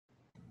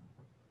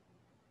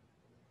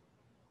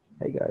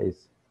Hey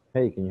guys.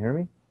 Hey, can you hear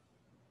me?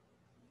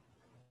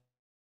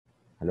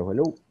 Hello,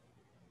 hello.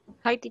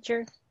 Hi,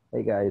 teacher.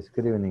 Hey guys,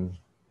 good evening.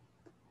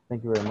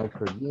 Thank you very much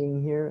for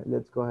being here.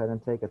 Let's go ahead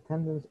and take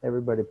attendance.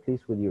 Everybody, please,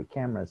 with your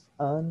cameras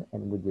on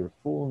and with your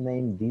full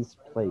name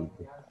displayed.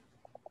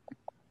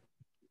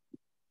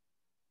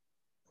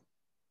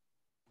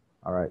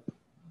 All right,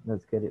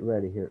 let's get it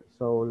ready here.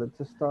 So let's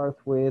just start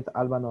with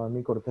Alba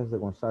Noemí Cortés de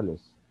González.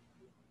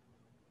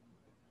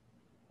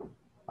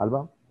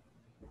 Alba,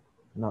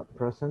 not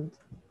present.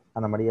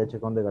 Ana María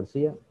Chacón de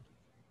García.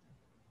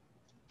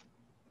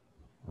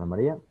 Ana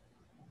María,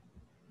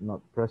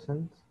 not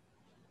present.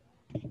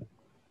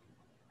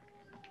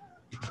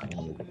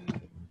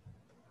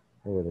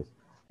 There it is.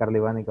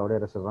 Carlivani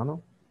Cabrera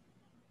Serrano.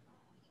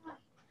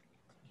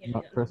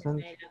 Not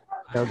present.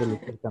 Claudia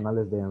Lucía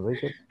Canales de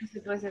Enriquez.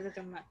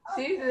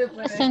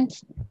 Present.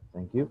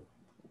 Thank you.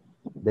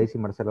 Daisy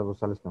Marcela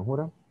Rosales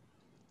Canjura.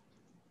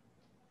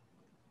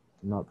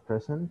 Not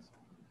present.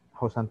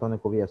 José Antonio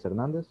Cubillas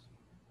Hernández.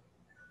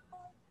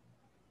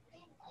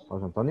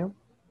 José Antonio.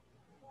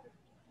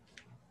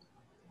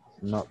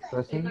 Not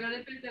present.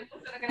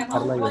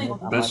 Carla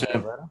Yanet Amaya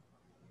Herrera.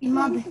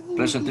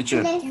 Present,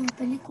 teacher.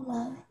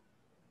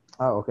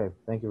 Ah, okay.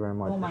 Thank you very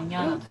much.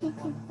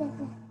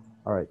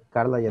 All right.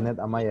 Carla Yanet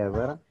Amaya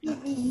Herrera.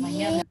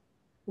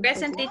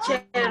 Present,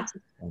 teacher.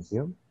 Thank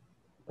you.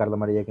 Carla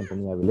María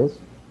Quintanilla Vilés.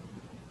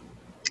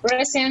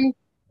 Present.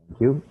 Thank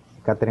you.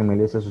 Catherine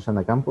Melissa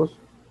Susana Campos.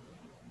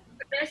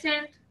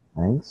 Present.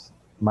 Thanks.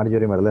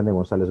 Marjorie Marlene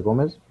González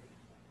Gómez.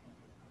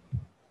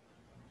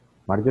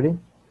 Marjorie.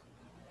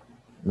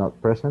 Not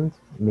present.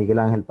 Miguel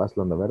Ángel Paz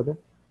Londa Verde.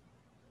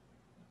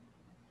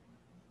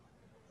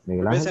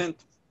 Miguel Ángel.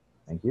 Present.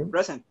 Thank you.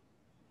 Present.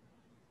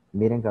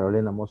 Miren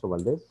Carolina Mozo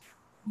Valdés.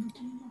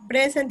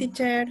 Present,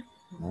 teacher.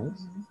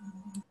 Nice.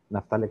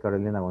 Naftalia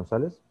Carolina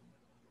González.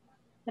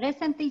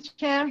 Present,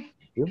 teacher.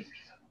 Thank you.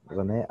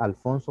 René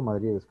Alfonso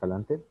Madrid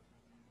Escalante.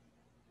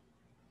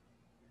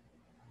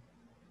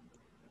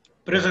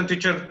 Present,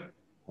 teacher.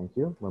 Thank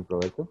you. Buen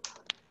provecho.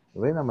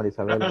 Reina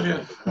Marisabel.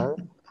 Gracias.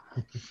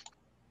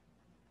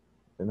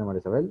 Reina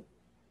Marisabel.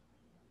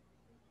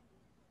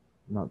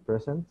 Not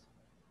present.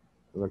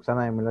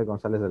 Roxana Emilia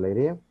González de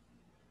Alegría.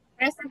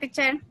 Present,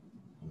 teacher.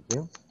 Thank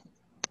you.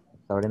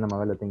 Sabrina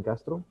Mabel Latín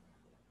Castro.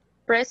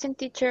 Present,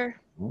 teacher.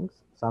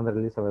 Thanks. Sandra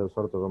Elizabeth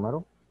Osorto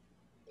Romero.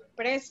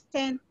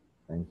 Present.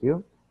 Thank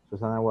you.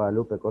 Susana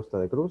Guadalupe Costa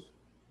de Cruz.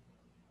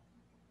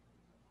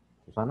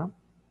 Susana.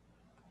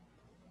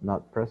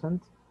 Not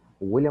present.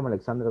 William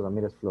Alexander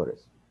Ramírez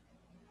Flores.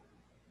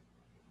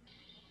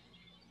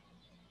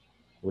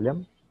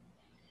 William.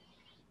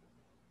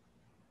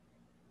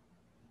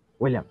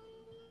 William.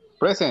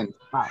 Present.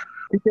 Ah.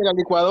 Dice la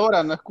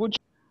licuadora, no escucho.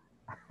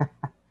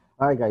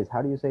 All right, guys.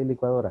 How do you say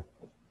licuadora?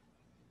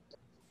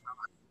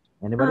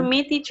 Anybody?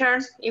 Me, teacher.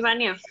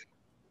 Ivania.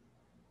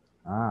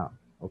 Ah,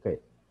 okay.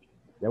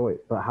 Yeah,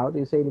 wait. But how do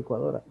you say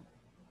licuadora?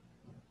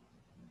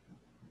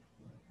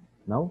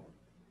 No?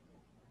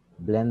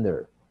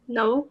 Blender.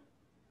 No.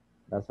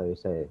 That's how you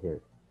say it here.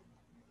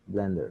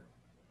 Blender.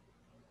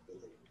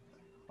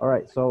 All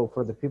right. So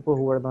for the people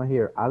who are not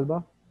here,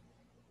 Alba?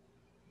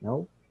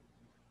 No?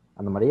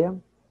 Ana María?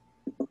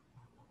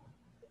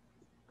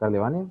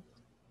 Carlivani?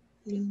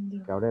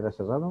 Cabrera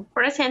Serrano?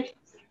 Present.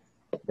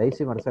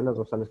 Daisy Marcela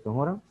Rosales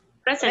Canjura?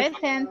 Present.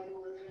 Thank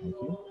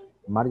you.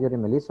 Marjorie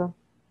Melissa?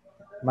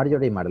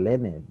 Marjorie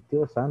Marlene.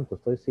 Dios santo,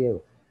 estoy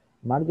ciego.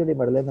 Marjorie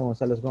Marlene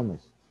González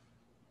Gómez.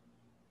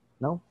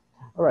 No?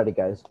 Alrighty,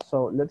 guys.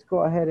 So let's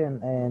go ahead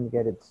and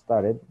get it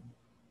started.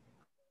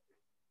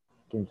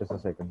 Give me just a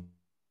second.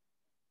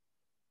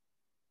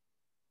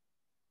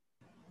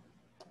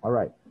 All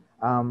right.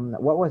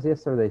 What was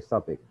yesterday's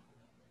topic?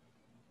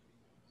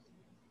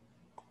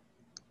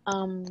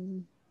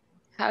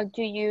 How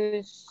to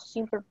use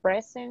simple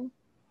present,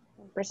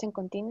 present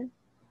continuous.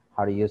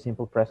 How to use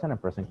simple present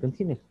and present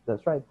continuous.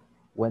 That's right.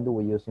 When do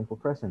we use simple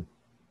present?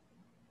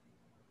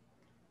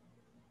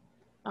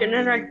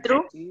 General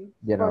true.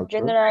 General For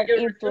truth. general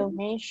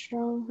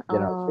information.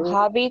 General truth.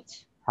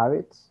 Habits.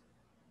 Habits.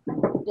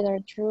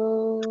 General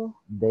true.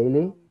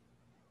 Daily.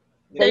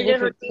 Daily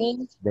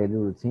routines. Daily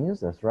routines.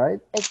 That's right.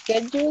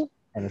 Schedule.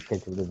 And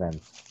scheduled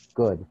events.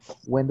 Good.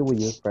 When do we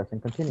use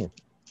present continuous?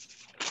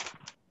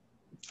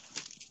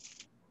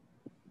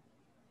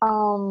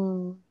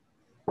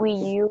 We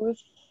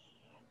use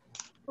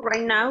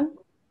right now.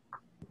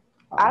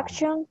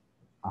 Action.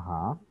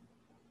 Uh-huh.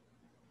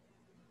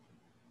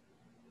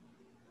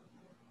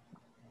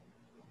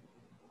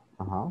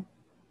 Uh-huh.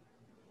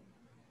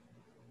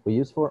 We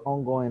use for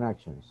ongoing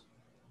actions.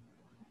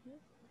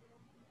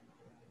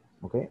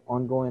 Okay,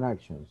 ongoing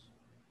actions.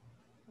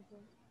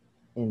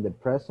 In the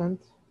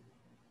present,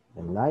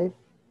 in life,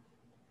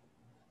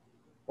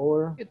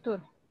 or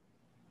Future.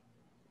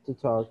 to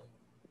talk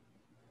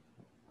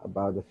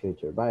about the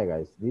future. Bye,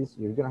 guys. This,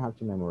 you're gonna have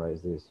to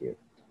memorize this here.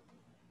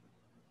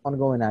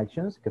 Ongoing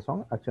actions, que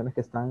son acciones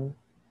que están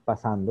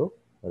pasando,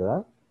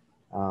 ¿verdad?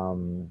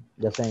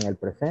 Ya sea en el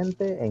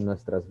presente, en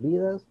nuestras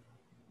vidas,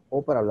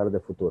 o para hablar de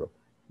futuro.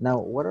 Now,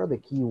 what are the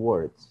key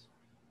words?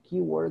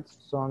 keywords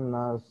son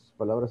las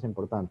palabras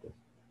importantes.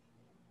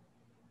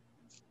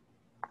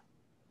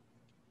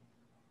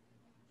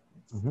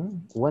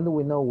 When do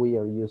we know we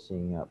are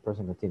using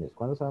present continuous?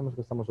 ¿Cuándo sabemos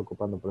que estamos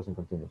ocupando present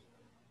continuous?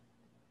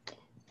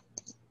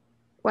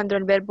 Cuando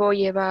el verbo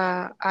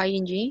lleva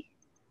ing.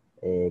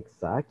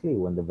 Exactly,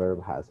 when the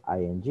verb has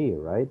ing,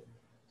 right?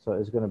 So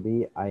it's going to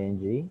be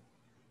ing,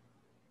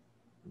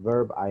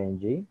 verb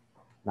ing.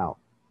 Now,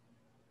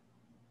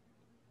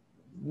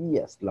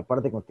 yes, la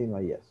parte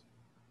continua, yes.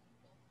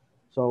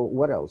 So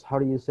what else? How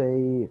do you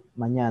say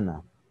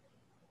mañana?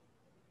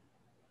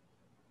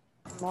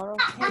 Tomorrow.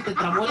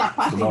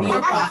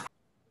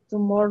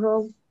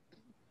 Tomorrow.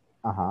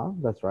 Tomorrow.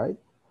 That's right.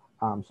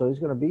 So it's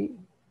going to be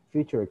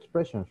future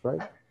expressions,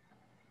 right?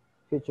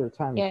 Future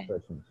time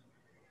expressions.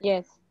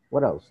 Yes.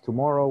 What else?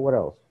 Tomorrow, what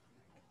else?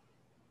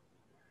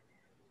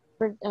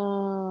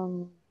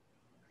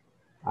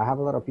 I have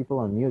a lot of people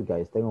on mute,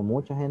 guys. Tengo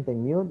mucha gente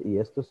en mute y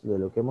esto es de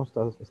lo que hemos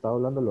estado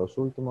hablando los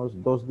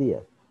últimos 2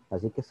 días.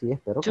 Así que sí,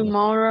 espero.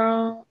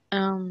 Tomorrow,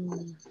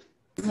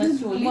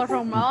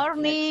 Tomorrow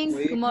morning,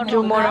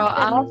 tomorrow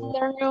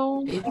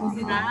afternoon,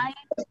 night,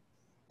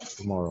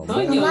 Tomorrow.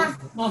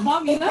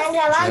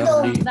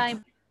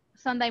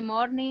 Sunday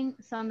morning,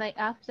 Sunday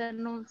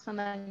afternoon,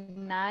 Sunday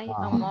night,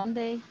 on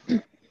Monday.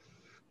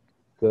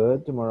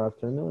 Good, tomorrow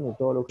afternoon y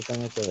todo lo que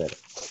tenga que ver.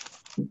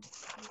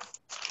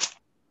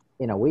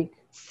 In a week,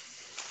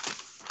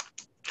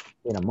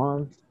 in a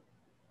month,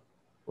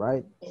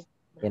 right?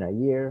 In a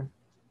year,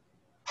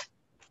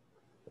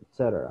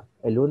 etc.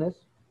 El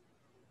lunes.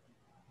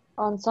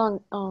 on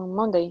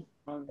Monday,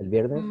 El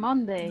viernes.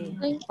 Monday.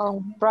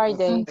 on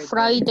Friday,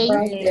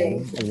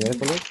 El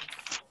miércoles.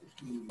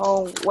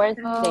 on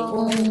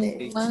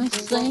Wednesday,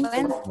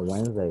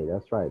 Wednesday,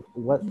 that's right.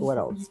 What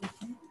else?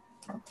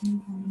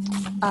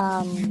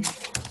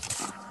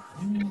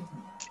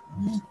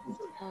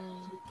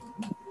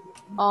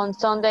 On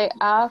Sunday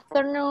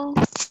afternoon,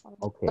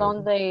 Okay.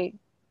 Sunday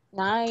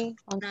night,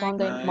 on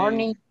Sunday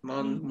morning.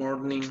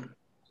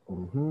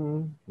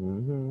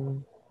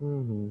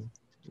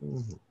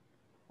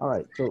 All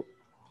right, so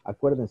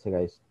acuérdense,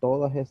 guys,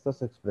 todas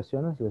estas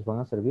expresiones les van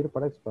a servir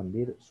para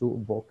expandir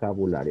su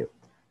vocabulario.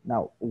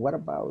 Now, what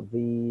about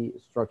the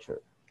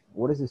structure?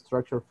 What is the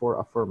structure for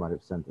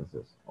affirmative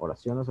sentences?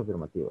 Oraciones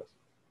afirmativas.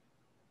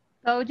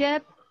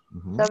 Subject,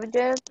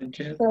 Subject,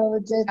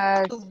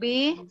 to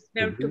be,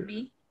 Verb to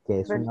be.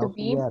 Que es Verb un to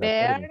be,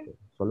 auxiliar, acuérdense.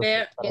 Solo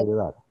es para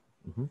ayudar.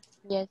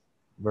 yes,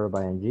 Verb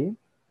ing.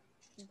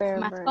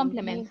 más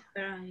complement.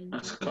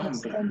 Los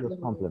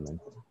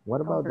complement.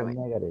 What about the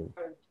negative?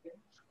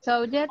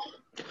 Subject,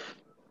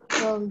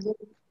 to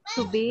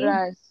be,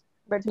 plus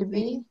verb to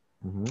be,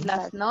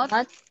 plus not,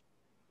 plus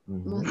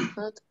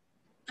verb,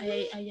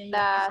 ing,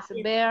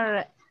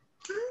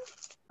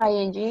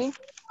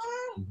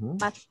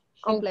 más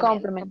and complement.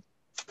 complement.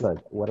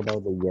 Good. What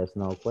about the yes,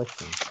 no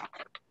question?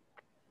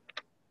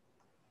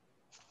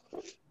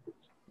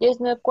 Yes,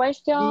 no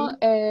question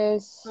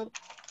is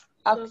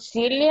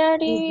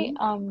auxiliary,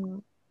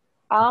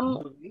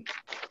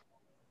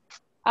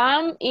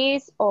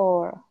 is,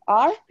 or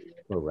are,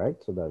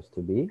 Correct. So that's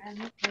to be.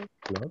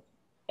 Plus.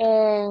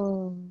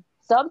 and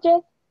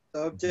subject,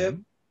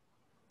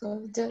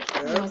 and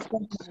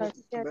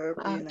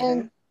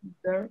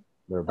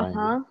Verb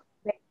ing.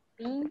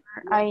 ing,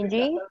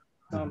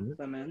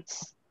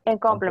 and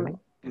complement.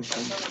 And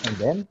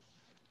then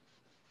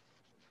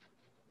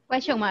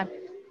Question mark.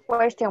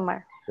 Question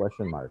mark.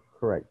 question mark.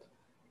 Correct.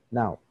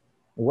 Now,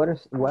 what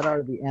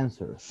are the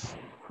answers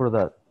for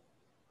that?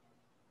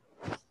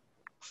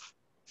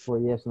 For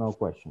yes, no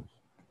questions.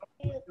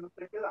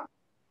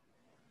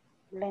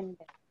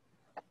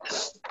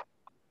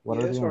 What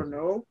are Yes the or answers?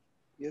 no?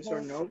 Yes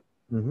or no?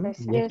 Yes,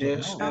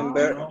 And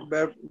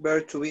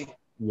verb to be.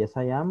 Yes,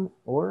 I am,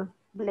 or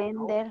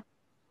Blender.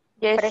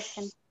 Yes.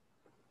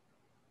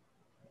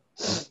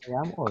 yes, I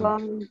am, or no?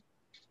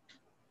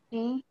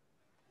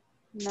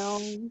 No.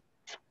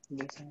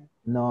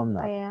 No, I'm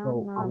not. I am, So no,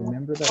 I'm not.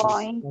 remember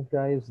that,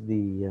 guys,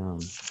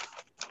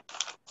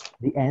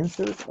 the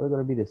answers are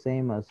going to be the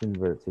same as in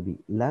verb to be.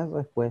 Las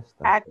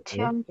respuestas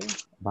Action.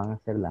 van a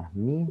ser las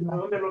mismas.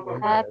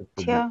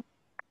 Action.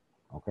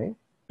 Okay.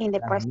 In the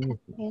Las present.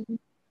 mismas.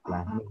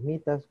 Las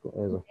mismitas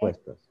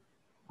respuestas.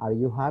 Are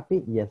you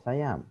happy? Yes, I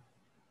am.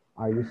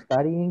 Are you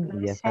studying?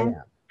 Yes, I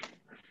am.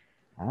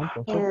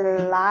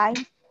 Entonces,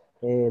 Life.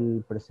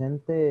 el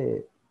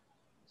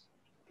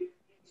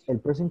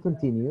present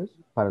continuous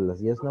para las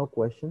yes, no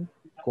question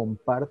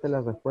comparte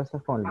las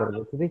respuestas con el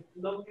verbo to be.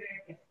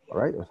 All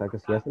right? O sea que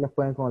si ya se las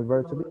pueden con el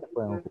verbo to be, las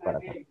pueden ocupar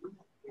acá.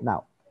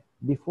 Now,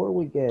 before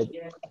we get,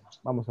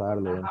 vamos a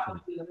darle un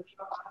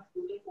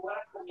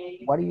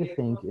what do you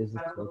think is the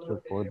structure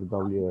for the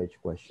WH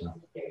question?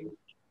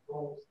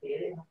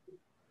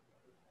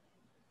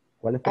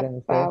 ¿Cuáles creen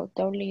ustedes? About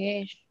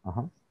WH.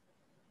 Ajá.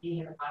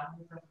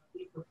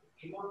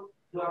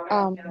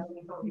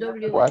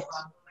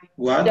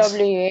 What?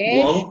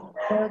 WH.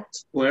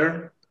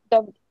 Where?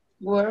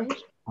 Where?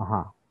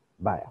 Ajá.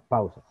 Vaya,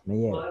 pausa. Me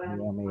llega.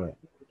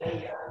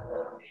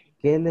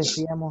 ¿Qué le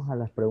decíamos a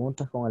las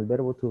preguntas con el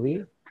verbo to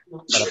be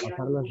para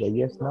pasarlas de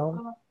yes,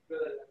 no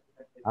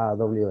a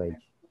WH?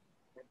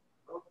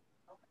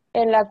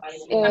 El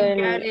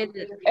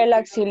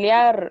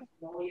auxiliar.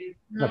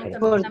 No, pero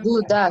Por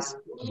dudas.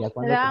 ya Le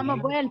cuando damos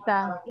tenemos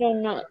vuelta.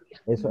 No.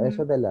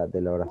 eso de la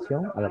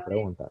oración a la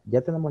pregunta. Ya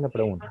tenemos la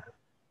pregunta.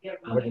 Ya de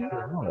sí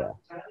o no, ¿verdad?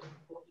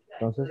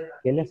 Entonces,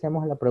 ¿qué le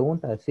hacemos a la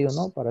pregunta de sí o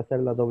no para hacer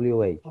la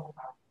WH?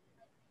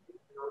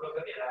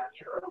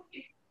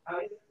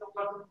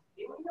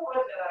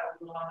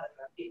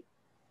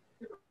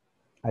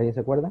 ¿Alguien se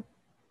acuerda?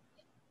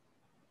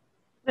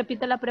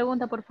 Repite la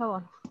pregunta, por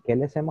favor. ¿Qué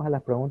le hacemos a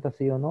las preguntas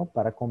sí o no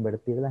para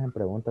convertirlas en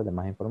preguntas de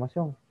más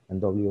información? En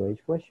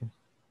WH questions.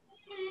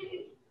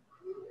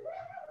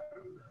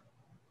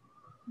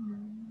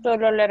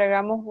 Solo le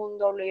agregamos un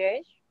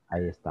WH.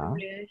 Ahí está.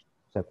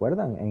 ¿Se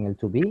acuerdan? En el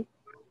to be,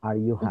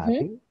 are you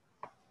happy?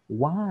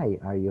 Why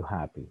are you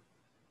happy?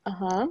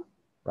 Ajá.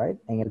 Right?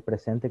 En el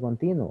presente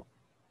continuo.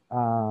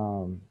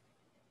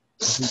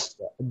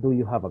 Do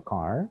you have a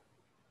car?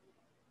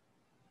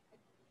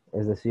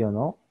 Es de sí o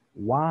no.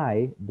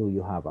 Why do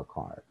you have a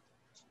car?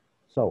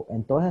 So,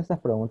 en todas estas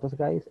preguntas,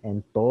 guys,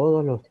 en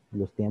todos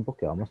los tiempos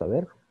que vamos a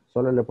ver,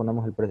 solo le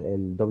ponemos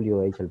el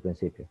WH al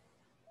principio.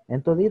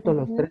 En toditos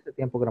los 13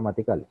 tiempos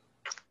gramaticales.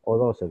 O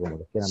 12, como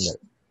los quieran ver.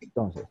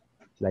 Entonces,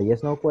 la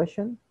yes, no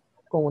question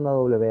con una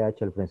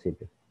WH al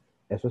principio.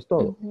 Eso es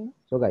todo.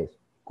 So, guys,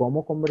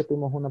 ¿cómo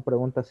convertimos una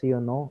pregunta sí o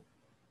no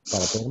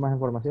para tener más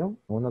información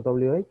en una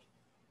WH?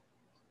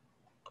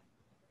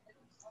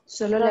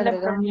 Solo le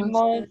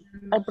agregamos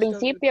al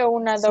principio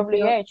una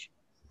WH.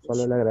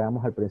 Solo le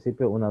agregamos al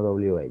principio una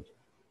WH.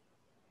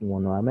 Y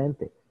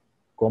nuevamente,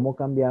 ¿cómo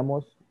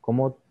cambiamos,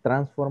 cómo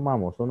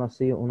transformamos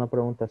una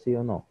pregunta sí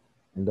o no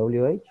en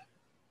WH?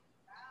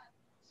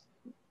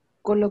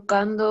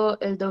 colocando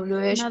el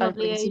WH Una al WH.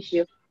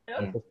 principio.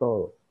 Eso es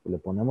todo. Le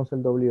ponemos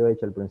el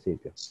WH al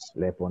principio.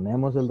 Le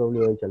ponemos el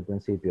WH al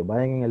principio.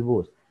 Vayan en el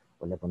bus.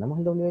 Pues le ponemos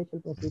el WH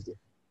al principio.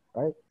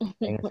 Right?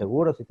 En el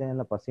seguro, si tienen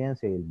la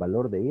paciencia y el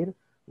valor de ir,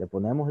 le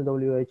ponemos el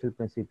WH al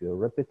principio.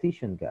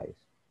 Repetition, guys.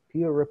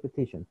 Pure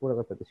repetition. Pura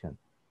repetición.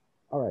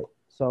 All right.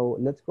 So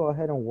let's go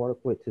ahead and work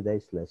with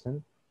today's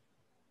lesson.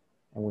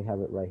 And we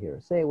have it right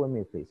here. Say it with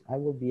me, please. I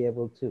will be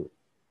able to.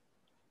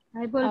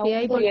 I will be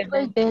able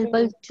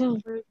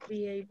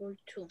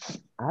to.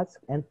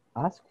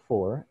 Ask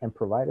for and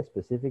provide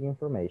specific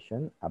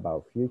information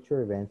about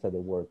future events at the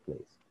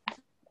workplace.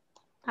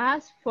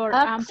 Ask for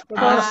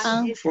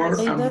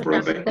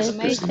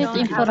specific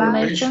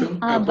information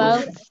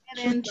about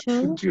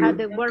future at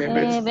the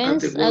workplace.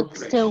 events at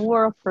the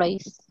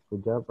workplace.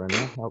 Good job,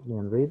 René. Help me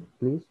and read,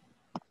 please.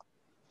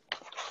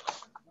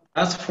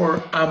 Ask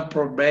for and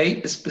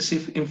provide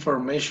specific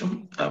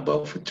information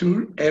about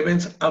future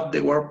events at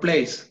the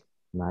workplace.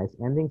 Nice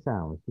ending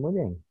sounds. Muy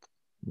bien.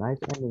 Nice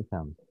ending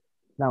sounds.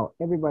 Now,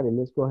 everybody,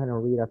 let's go ahead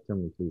and read after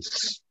me,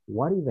 please.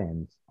 What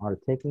events are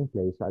taking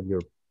place at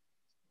your...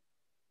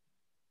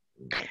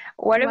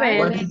 What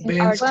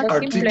events are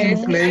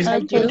taking place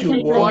at your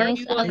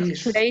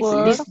workplace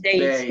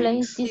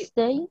these days?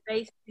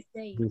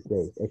 These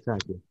days,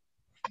 exactly.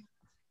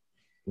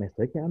 Me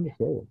estoy quedando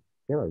ciego.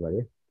 Qué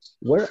barbaridad.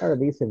 Where are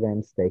these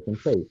events taking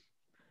place?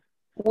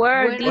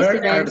 Where are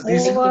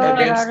these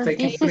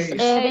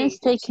events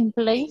taking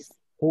place?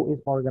 Who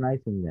is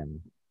organizing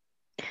them?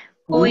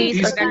 Who is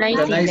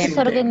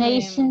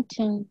Organizing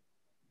them.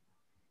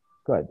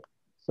 Good.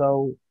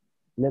 So,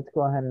 let's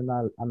go ahead and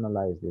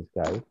analyze this,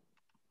 guys.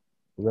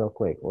 Real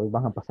quick. Hoy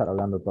van a pasar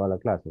hablando toda la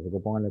clase, así que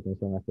pongan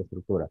atención a esta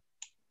estructura.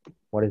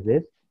 What is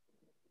this?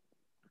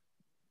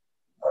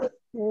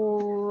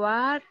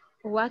 What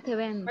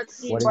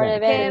events? What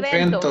events?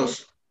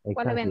 Eventos.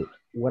 Exactly.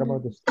 What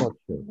about the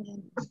structure?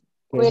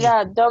 With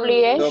a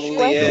WH.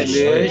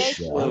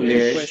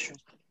 Question.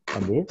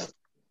 And this?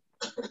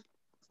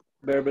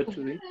 Verb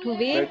to be. To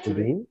be. To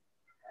be?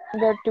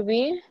 There to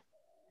be.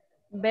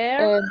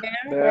 Bear.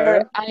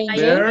 Verb.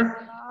 There.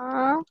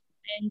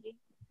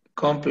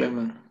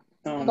 Complement.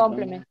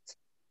 Complement.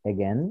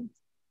 Again?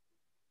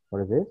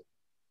 What is this?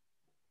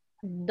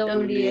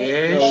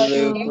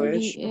 WH.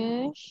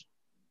 Question.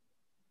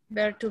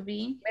 Verb to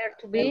be.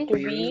 To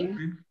be.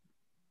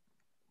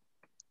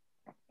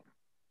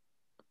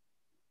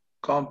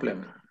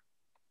 Complement.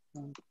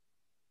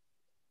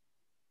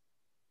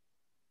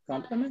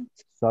 Complement.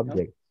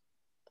 Subject.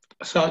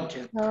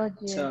 Subject.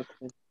 Subject.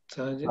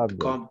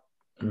 Subject.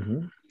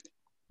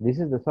 This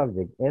is the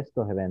subject.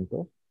 Estos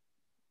eventos.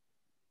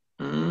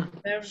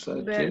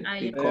 Subject.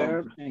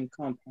 Verb and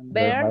complement.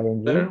 Bear.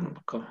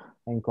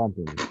 En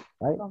complement.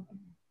 Right?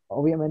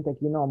 Obviamente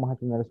aquí no vamos a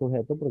tener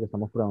sujeto porque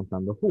estamos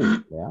preguntando who,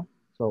 ¿ya?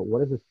 So,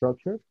 what is the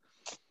structure?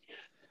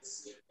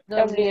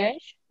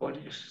 WH. What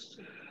is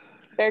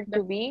There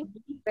to be.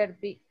 Verb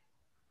ing.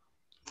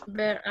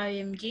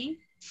 Sí.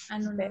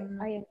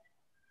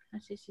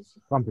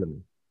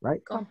 Complement,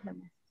 right?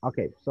 Complement.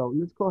 Okay, so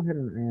let's go ahead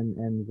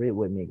and read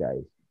with me,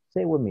 guys.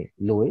 Say with me,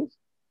 Luis.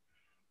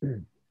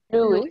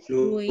 Luis.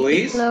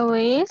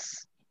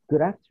 Luis.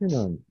 Good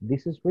afternoon.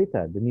 This is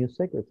Rita, the new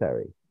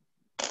secretary.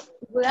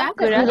 Good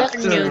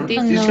afternoon.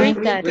 This is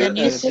Rita, the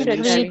new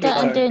secretary. Rita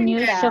and the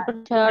new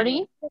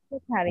secretary.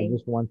 I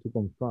just want to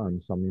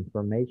confirm some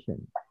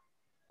information.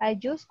 I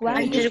just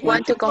want to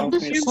confirm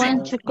Just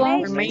want to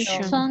confirm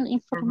information. some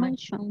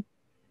information.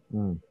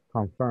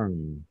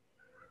 Confirm.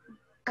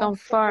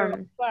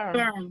 Confirm.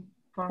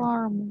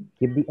 Form.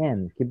 Keep the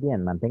N,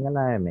 mantengan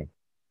la M.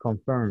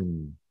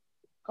 Confirm.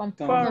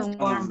 Confirm.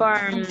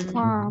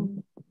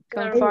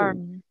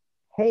 Confirm.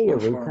 Hey,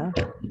 Rita.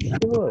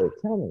 Sure,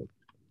 tell me.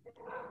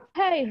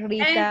 Hey,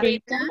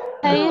 Rita.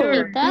 Hey,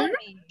 Rita.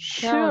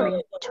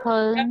 Sure.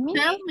 Tell me.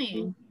 Tell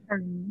me.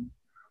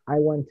 I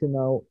want to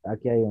know,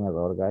 aquí hay un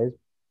error, guys.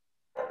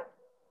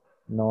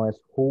 No es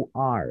who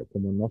are.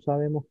 Como no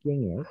sabemos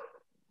quién es,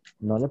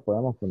 no le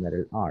podemos poner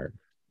el are.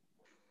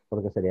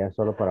 Porque sería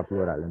solo para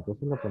plural.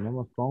 Entonces lo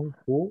ponemos con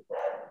who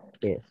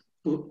is.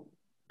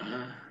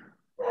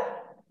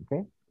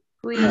 Okay?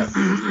 Who is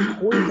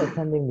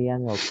attending the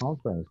annual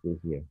conference this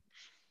year?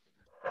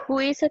 Who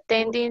is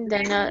attending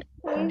the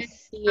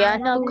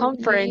annual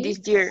conference this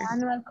year?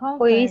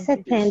 Who is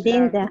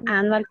attending the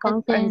annual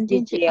conference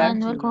Attending this the year?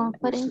 annual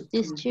conference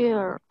this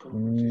year.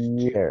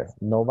 Year.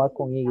 No va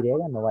con Y,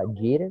 no va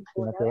year,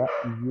 sino que va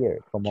year.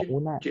 Como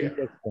una Y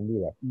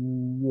extendida.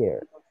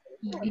 Year.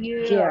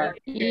 Year.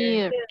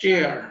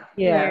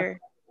 Year.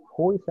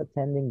 Who is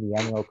attending the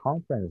annual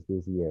conference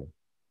this year?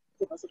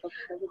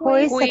 Who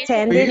is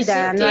attending the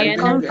annual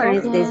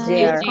conference this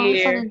year?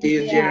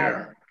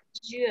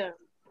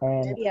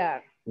 And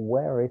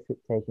where is it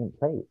taking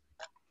place?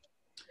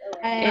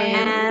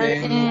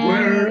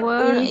 And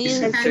Where it is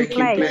is it taking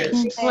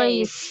taking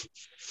place?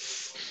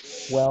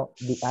 Well,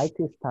 the IT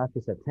staff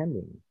is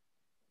attending.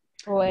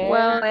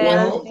 Well,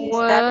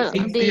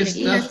 The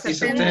staff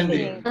is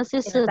attending. this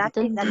is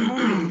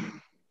attending.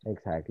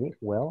 Exactly.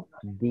 Well,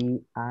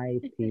 the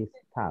IT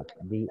staff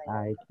is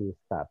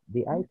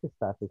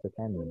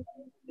attending.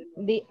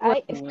 the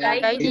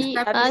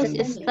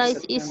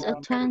ISSS is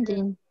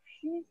attending.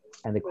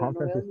 And the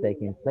conference is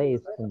taking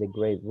place in the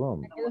great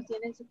room. and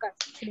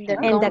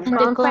the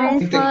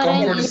conference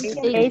Conference is is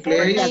taking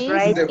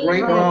place in the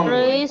great room.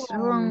 Grace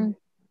room.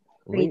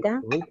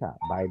 Rita? Rita,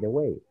 by the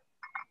way,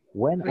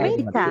 when are the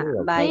Rita,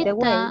 materials by the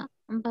way,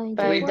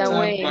 By the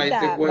way.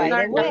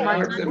 when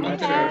are the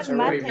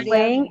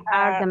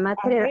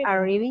materials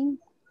arriving?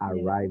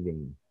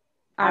 arriving?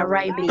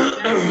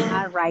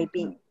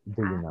 Arriving.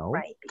 Do you know?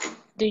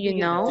 Do you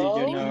know?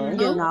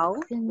 You know?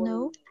 You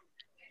know?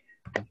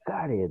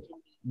 Got it.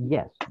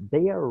 Yes,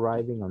 they are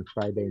arriving on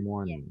Friday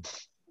morning.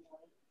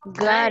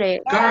 Got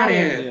it.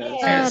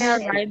 Yes.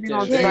 Arriving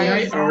on They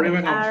Friday. are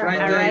arriving on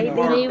Friday Arriving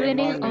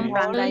morning. on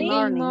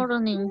Friday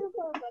morning.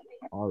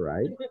 All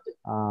right.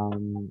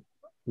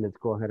 Let's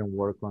go ahead and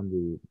work on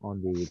the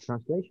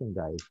translation,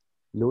 guys.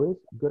 Luis,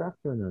 good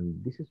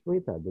afternoon. This is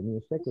Rita, the new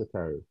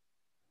secretary.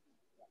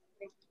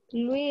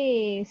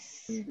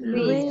 Luis,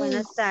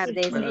 buenas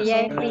tardes.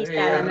 Ella es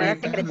Rita, la nueva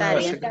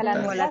secretaria.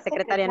 Como la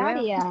secretaria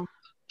nueva.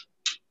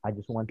 I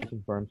just want to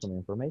confirm some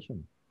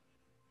information.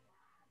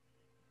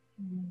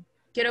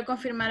 Quiero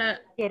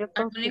confirmar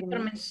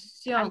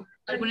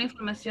alguna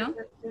información.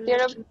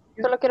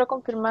 Solo quiero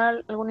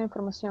confirmar alguna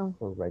información.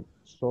 All right.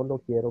 Solo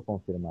quiero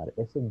confirmar.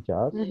 Ese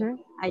just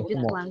I es just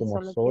como, want, como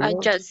solo solo, I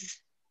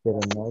just. pero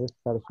no de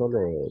estar solo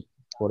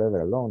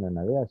forever alone en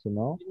Navidad,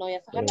 sino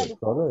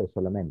solo de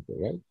solamente,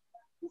 right?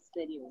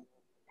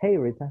 Hey,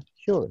 Rita.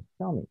 Sure.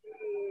 Tell me.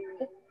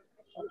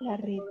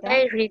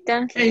 Hey,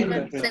 Rita.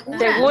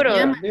 Seguro.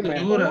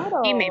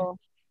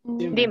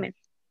 Dime.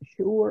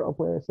 Sure o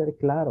puede ser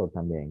claro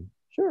también.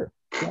 Sure,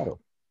 claro.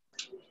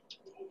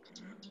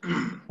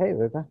 Hey,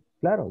 Rita.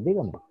 Claro,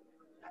 dígame.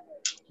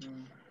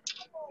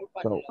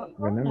 So,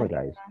 remember,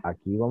 guys,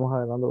 aquí vamos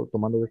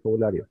tomando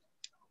vocabulario.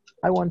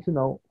 I want to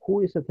know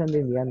who is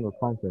attending the annual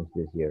conference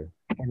this year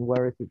and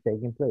where is it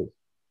taking place.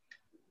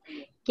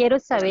 Quiero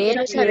saber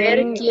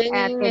quién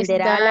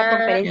atenderá la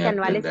conferencia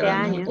anual este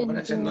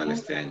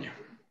año.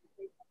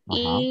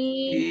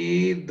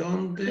 ¿Y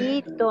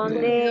dónde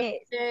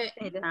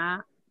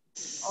será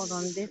o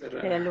dónde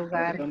será el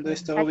lugar? ¿Dónde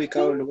está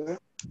ubicado el lugar?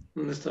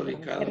 ¿Dónde está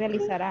ubicado? Se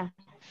realizará.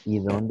 ¿Y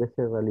dónde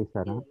se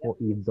realizará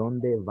y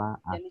dónde va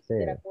a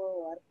ser?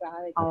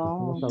 Aquí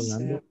estamos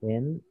hablando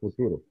en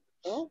futuro.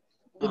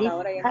 It is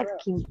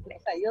taking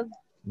place.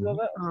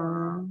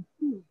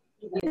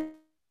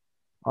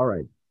 All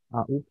right.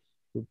 Oops.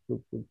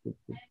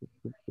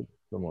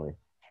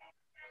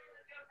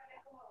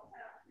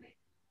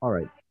 All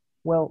right.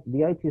 Well,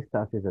 the IT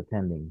staff is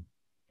attending.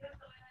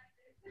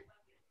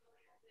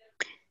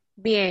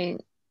 Bien.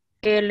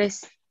 El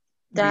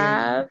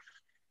staff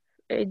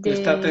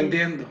 ¿Está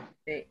atendiendo?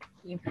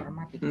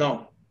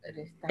 No.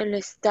 El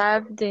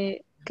staff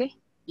de ¿qué?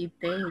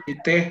 IT.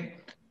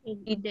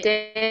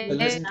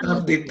 El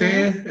staff de IT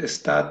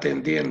está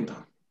atendiendo.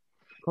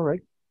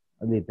 Correct.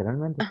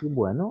 Literalmente sí,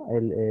 bueno,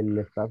 el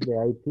staff de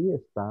IT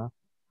va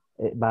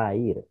a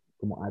ir,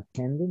 como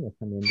attending es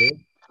también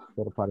de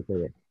ser parte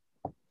de.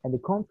 And the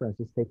conference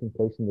is taking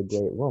place in the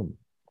great room.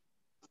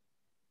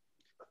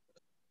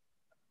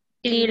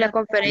 Y la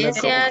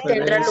conferencia La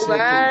tendrá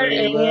conferencia lugar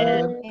tendrá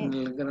lugar en, en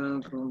el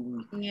gran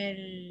room. En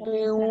el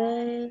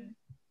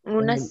una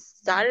En el-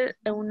 sala,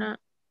 en una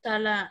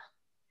sala.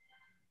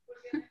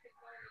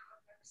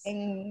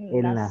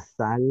 En la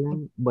sala,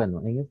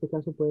 bueno, en este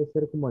caso puede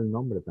ser como el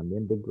nombre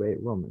también, The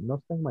Great Room. No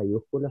está en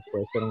mayúsculas,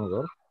 puede ser un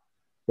error,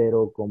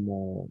 pero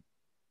como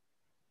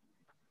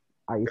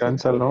ahí se Gran podría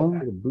salón.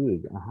 decir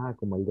big, ajá,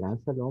 como el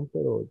gran salón,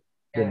 pero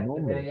de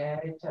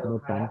nombre, no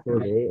tanto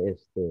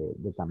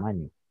de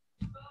tamaño.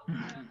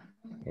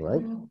 All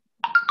right?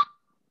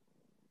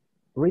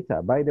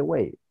 Rita, by the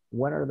way,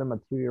 when are the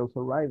materials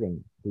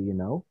arriving? Do you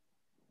know?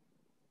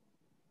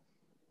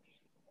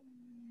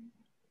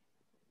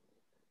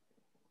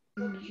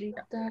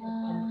 Rita.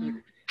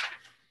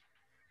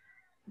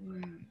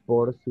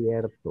 Por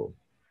cierto,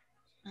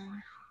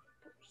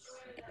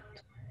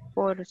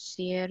 por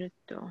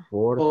cierto.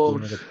 por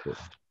Por- cierto.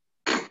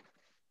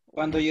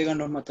 ¿Cuándo llegan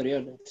los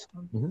materiales?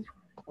 Ujú.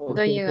 ¿Cuándo Por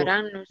cierto,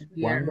 llegarán los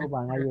 ¿cuándo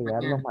van a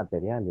llegar los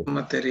materiales?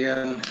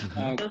 material.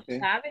 Ah, ¿Lo ok.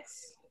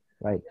 sabes?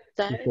 Right. Si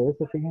 ¿Sabes? ustedes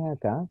se fijan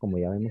acá, como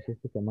ya vimos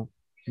este tema,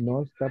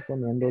 no está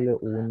poniéndole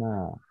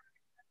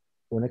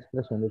una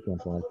expresión de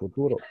tiempo en el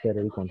futuro, pero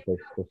el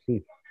contexto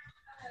sí,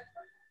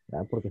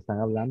 ¿verdad? Porque están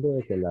hablando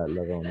de que la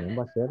reunión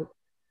va a ser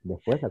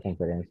después la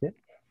conferencia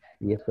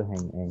y esto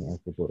es en el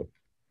futuro.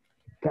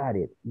 Got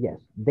it. Yes.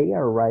 They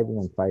are arriving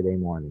on Friday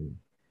morning.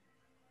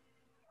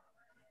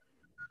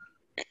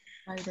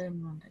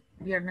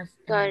 Viernes.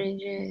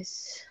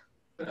 Carriages.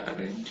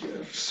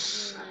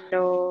 Carriages.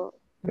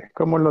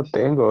 ¿Cómo lo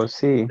tengo?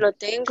 Sí. Lo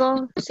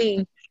tengo,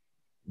 sí.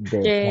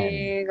 Depend.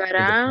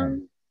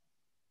 Llegarán.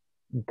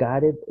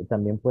 Got it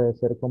también puede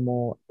ser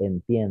como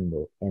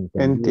entiendo,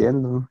 entendido.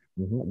 Entiendo.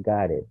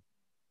 Got it.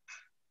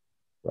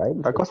 Right?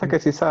 La cosa que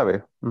sí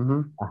sabe.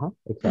 Ujú. Ajá,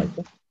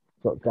 exacto.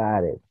 So,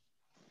 got it.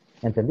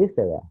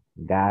 ¿Entendiste, vea?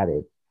 Got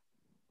it.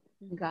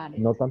 Got it.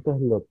 No tanto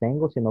es lo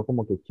tengo, sino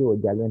como que chivo,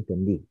 ya lo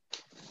entendí.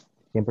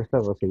 Siempre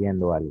estás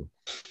recibiendo algo.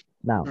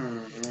 Now,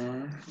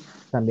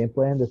 también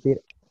pueden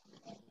decir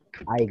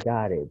I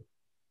got it.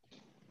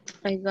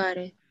 I got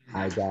it.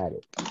 I got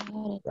it.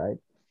 Right?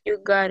 You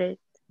got it.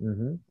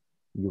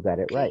 You got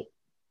it right.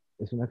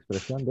 Es una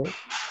expresión de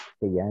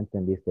que ya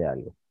entendiste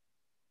algo.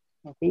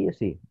 Y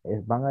sí,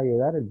 van a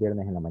llegar el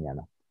viernes en la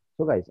mañana.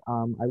 So guys,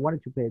 I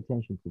wanted to pay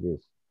attention to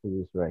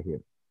this right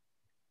here.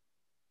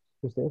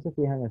 Si ustedes se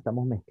fijan,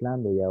 estamos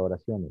mezclando ya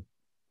oraciones.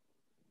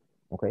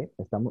 ¿Ok?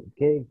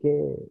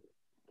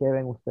 ¿Qué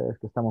ven ustedes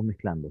que estamos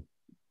mezclando?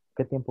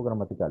 ¿Qué tiempos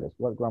gramaticales?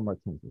 What grammar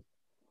tenses?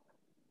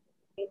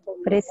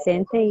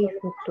 Presente y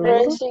futuro.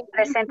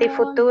 Presente y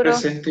futuro.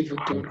 Presente y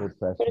futuro. Simple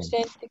present.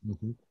 Presente.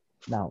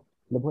 Now,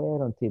 les voy a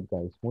dar un tip,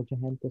 guys. Mucha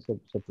gente se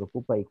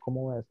preocupa, ¿y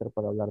cómo voy a hacer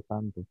para hablar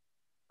tanto?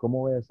 ¿Cómo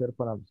voy a hacer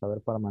para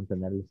saber para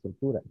mantener la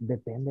estructura?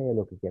 Depende de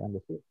lo que quieran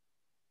decir.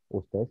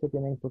 Ustedes se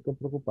tienen que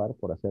preocupar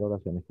por hacer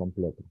oraciones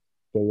completas.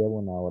 ¿Qué lleva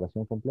una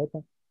oración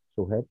completa?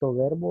 Sujeto,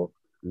 verbo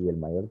y el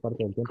mayor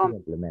parte del tiempo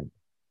complemento.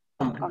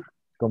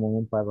 Como en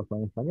un párrafo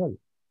en español.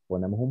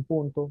 Ponemos un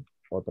punto,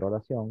 otra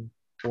oración,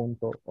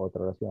 punto,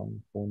 otra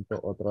oración, punto,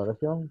 otra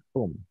oración,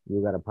 pum,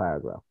 you got a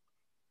paragraph.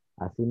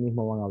 Así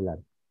mismo van a hablar.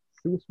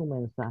 Si su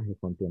mensaje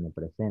contiene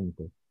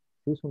presente,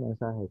 si su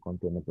mensaje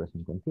contiene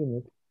present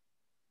continuous,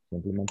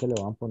 simplemente lo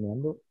van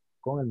poniendo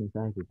con el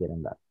mensaje que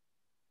quieren dar.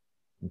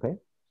 ¿Ok?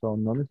 So,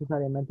 no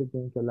necesariamente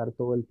tienen que hablar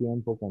todo el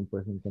tiempo con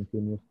present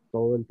continuous,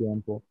 todo el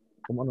tiempo,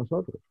 como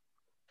nosotros.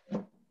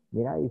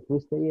 Mira, ¿y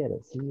fuiste ayer?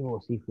 Sí,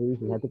 sí fui,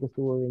 fíjate que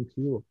estuvo bien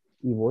chivo.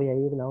 Y voy a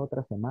ir la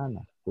otra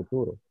semana,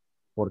 futuro,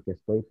 porque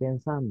estoy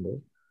pensando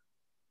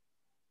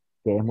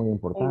que es muy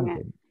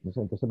importante.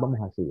 Entonces vamos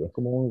así, es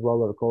como un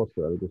roller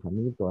coaster, el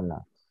gusanito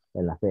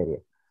en la feria.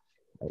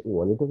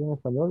 Igualito que en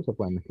español, se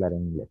puede mezclar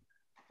en inglés.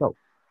 So,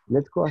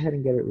 let's go ahead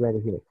and get it ready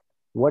here.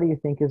 What do you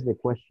think is the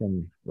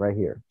question right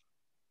here?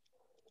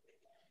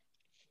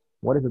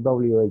 What is the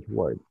WH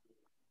word?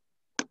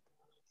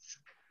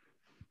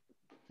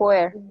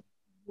 Where?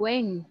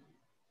 When.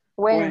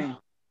 When?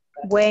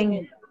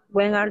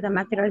 When are the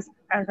materials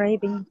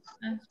arriving?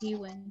 Así,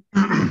 when.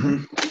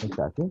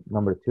 Exactly.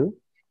 Number 2.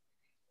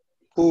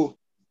 Who?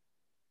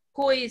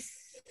 Who is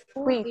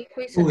Who attending?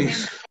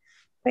 is?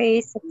 Who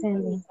is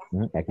attending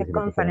Aquí the sí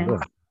lo pusieron conference? bien.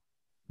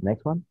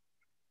 Next one.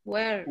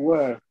 Where?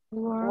 Where?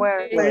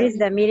 Where? Where is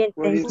the meeting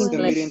Where is taking the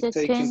place? meeting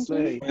taking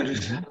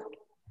place?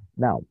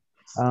 Now,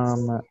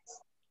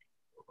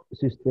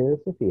 si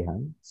ustedes se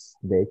fijan,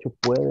 de hecho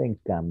pueden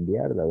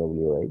cambiar la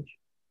WH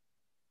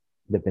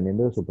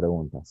dependiendo de su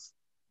pregunta.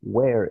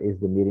 Where is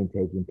the meeting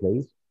taking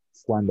place?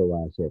 ¿Cuándo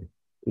va a ser?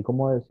 Y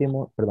cómo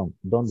decimos, perdón,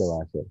 ¿dónde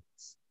va a ser?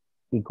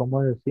 Y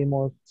cómo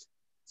decimos,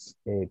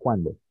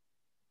 ¿cuándo?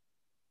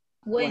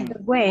 When?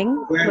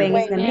 When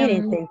is the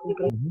meeting taking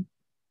place?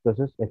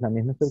 Entonces, es la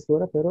misma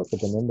estructura, pero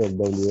dependiendo del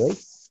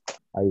WH,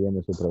 ahí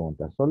viene su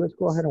pregunta. So, let's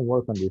go ahead and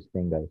work on this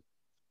thing, guys.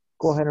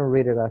 Go ahead and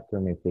read it after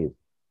me, please.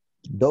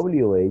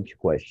 WH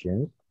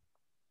questions.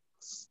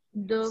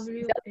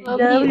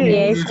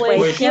 WH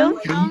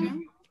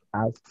question.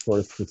 Ask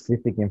for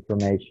specific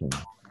information.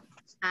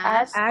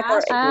 Ask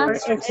for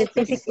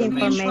specific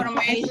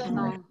information.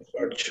 No.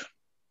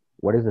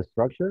 What is the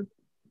structure?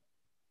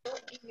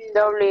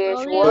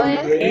 WH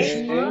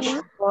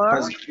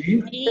Or plus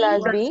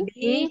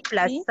B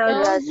plus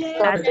plus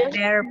subject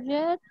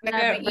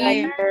plus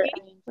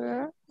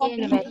verb.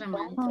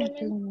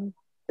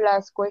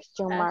 plus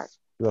question mark.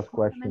 Plus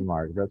question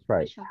mark. That's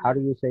right. How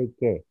do you say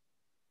que?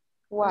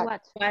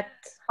 What? What?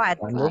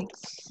 ¿Cuándo?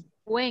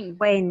 When.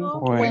 When.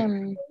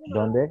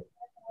 ¿Dónde?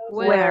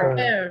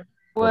 Where?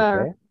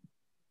 ¿Por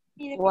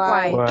qué?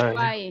 Why?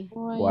 Why.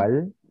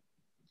 ¿Cuál?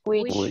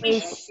 Which?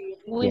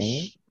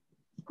 ¿Quién?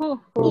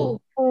 Who.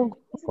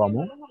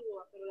 ¿Cómo?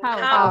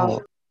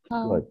 How.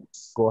 Good.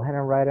 Go ahead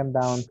and write them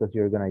down because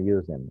you're going to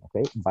use them.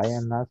 Okay.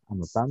 Váyanlas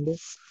anotando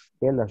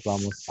que las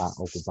vamos a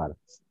ocupar.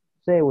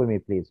 Say it with me,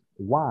 please.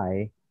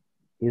 Why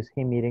is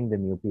he meeting the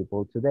new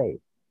people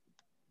today?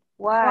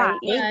 Why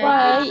It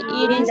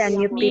meeting is the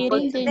new people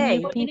meeting the today?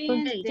 new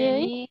people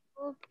today.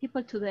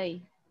 People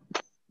today.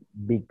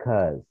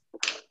 Because.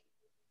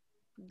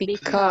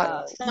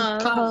 Because.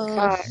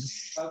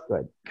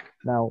 Good.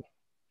 Now,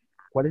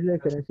 ¿cuál es la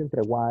diferencia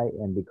entre why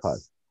and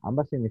because?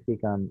 Ambas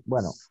significan,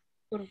 bueno,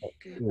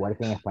 igual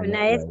que en español.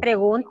 Una es pues.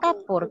 pregunta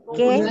 ¿por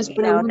qué? Una es Y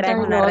la otra es pregunta y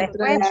una la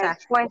otra es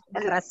respuesta,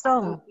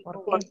 razón.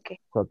 ¿Por qué?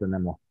 So,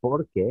 tenemos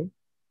por qué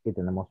y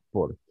tenemos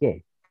por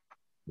qué.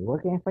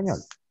 Igual que en español,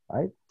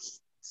 right?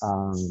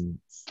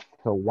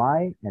 So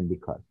why and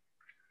because.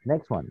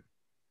 Next one.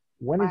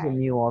 When is the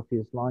new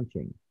office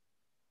launching?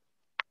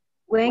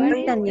 When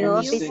is the new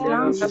office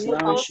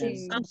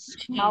launching?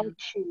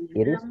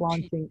 It is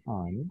launching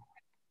on.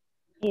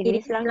 It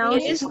is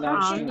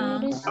launching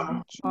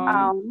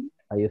on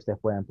Ahí ustedes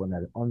pueden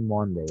poner on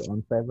Monday,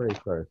 on February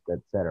 1st,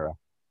 etc.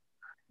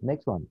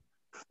 Next one.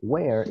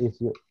 Where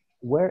is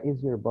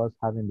your boss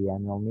having the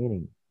annual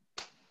meeting?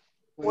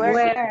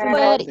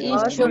 Where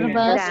is your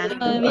boss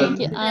having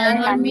the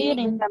annual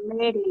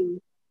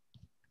meeting?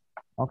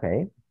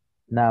 Okay.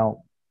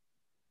 Now,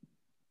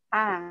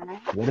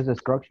 what is the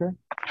structure?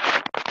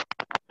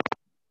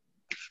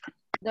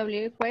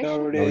 W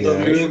question.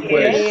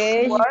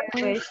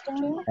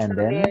 question And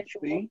then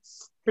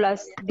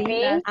plus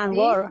be and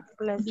word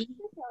plus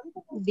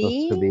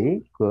be to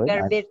be, good.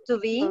 verb to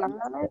be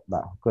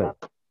Good.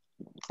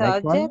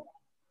 Next one.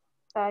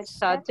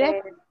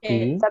 subject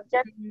He,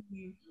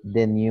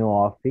 the new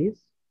office,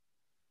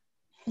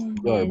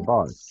 your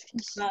boss.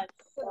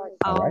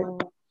 All right.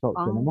 So,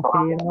 tenemos que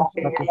irnos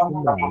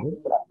acostumbrando,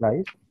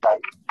 guys,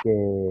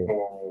 que...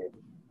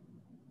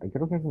 Ay,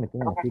 creo que me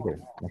tiene el sticker.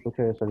 Me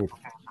escucho yo solito.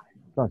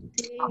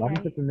 Entonces, vamos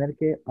a tener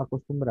que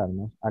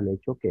acostumbrarnos al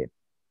hecho que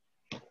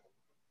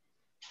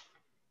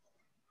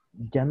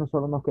ya no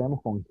solo nos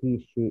quedamos con he,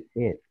 she,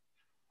 it.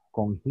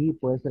 Con he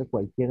puede ser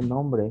cualquier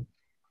nombre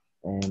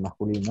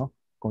masculino.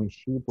 Con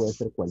she puede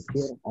ser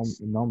cualquier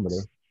nombre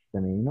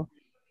femenino.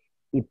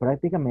 Y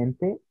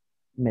prácticamente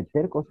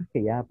meter cosas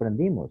que ya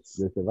aprendimos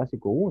desde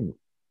básico 1.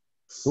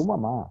 Tu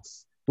mamá,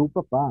 tu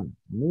papá,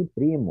 mi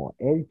primo,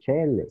 el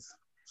chele.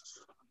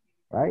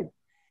 Right?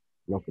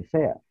 Lo que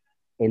sea.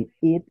 El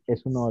it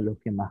es uno de los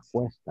que más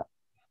cuesta.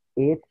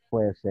 It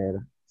puede ser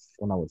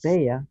una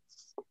botella,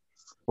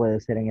 puede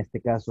ser en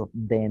este caso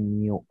the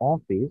new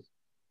office.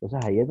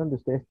 Entonces ahí es donde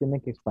ustedes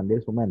tienen que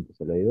expandir su mente.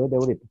 Se lo digo de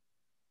ahorita.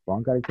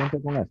 Pongan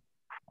caliente con esto.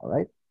 All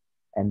right?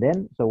 And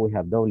then, so we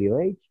have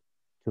WH,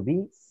 to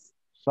be,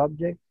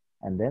 subject,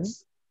 and then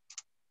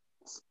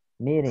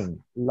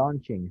meeting,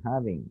 launching,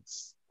 having.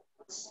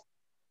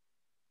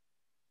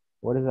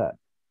 What is that?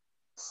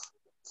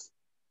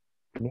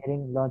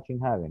 Meeting, launching,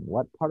 having.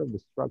 What part of the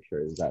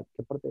structure is that?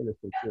 ¿Qué parte de la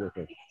estructura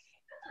es?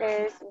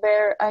 Es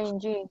verb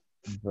ing.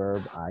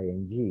 Verb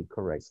ing,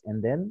 correct.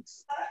 And then,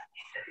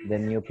 the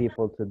new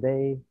people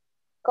today.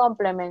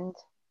 Complement.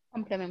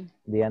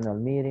 The annual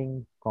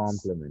meeting,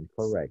 complement,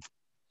 correct.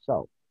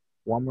 So,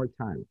 one more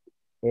time.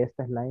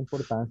 Esta es la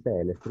importancia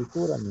de la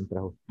estructura.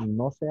 Mientras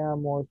no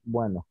seamos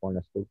buenos con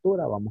la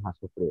estructura, vamos a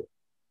sufrir.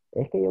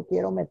 Es que yo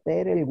quiero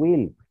meter el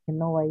will. Es que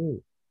no va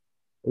ahí.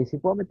 ¿Y si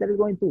puedo meter el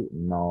going to?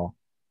 No.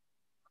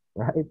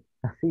 Right?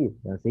 Así,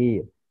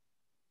 sencillo.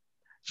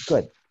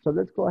 Good. So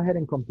let's go ahead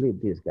and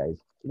complete this,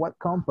 guys. What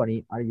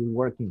company are you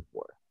working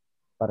for?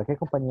 ¿Para qué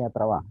compañía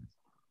trabajas?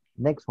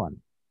 Next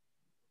one.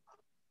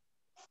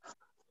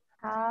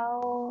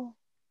 How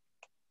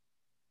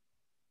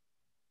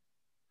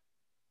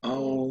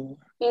Oh,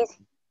 is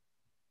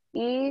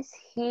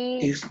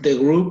the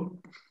group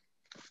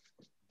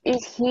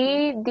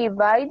he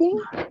dividing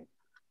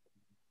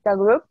the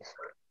groups?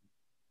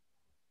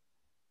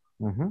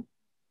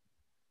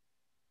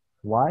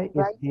 Why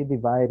is he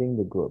dividing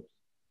the groups?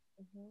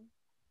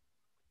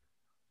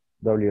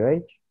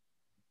 WH,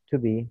 to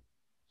be,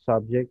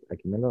 subject,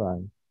 aquí me lo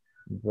dan.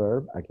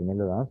 Verb, aquí me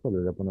lo dan, solo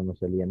le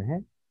ponemos el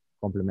ing,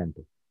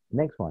 complemento.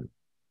 Next one.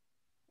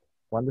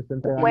 ¿Cuándo está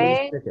entregando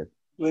los cheques?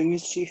 When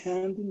is she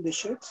handing the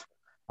checks?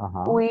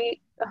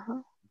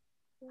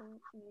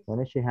 When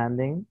is she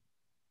handing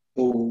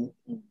The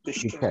the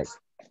checks. check?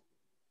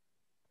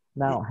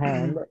 Now,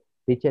 hand,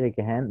 teacher, y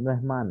que hand no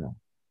es mano.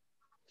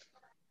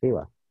 Sí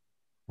va,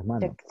 es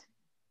mano.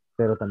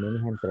 pero también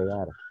es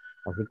entregar.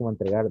 Así como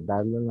entregar,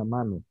 darlo en la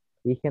mano.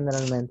 Y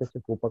generalmente se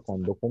ocupa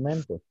con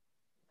documentos,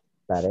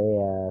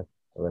 tareas,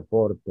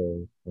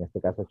 reportes, en este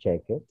caso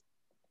cheques.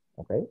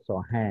 Ok,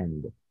 so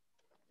hand.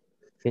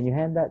 Can you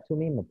hand that to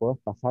me? ¿Me puedes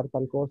pasar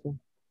tal cosa?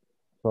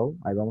 So,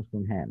 ahí vamos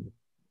con hand.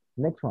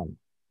 Next one.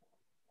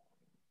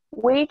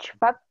 Which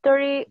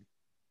factory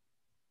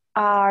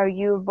are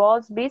your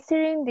boss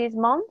visiting this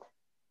month?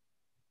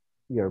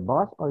 Your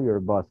boss or your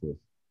bosses?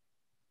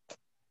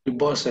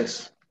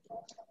 Bosses.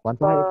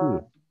 ¿Cuántos hay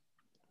aquí?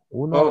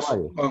 Uno o Boss.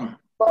 varios.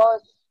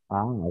 Boss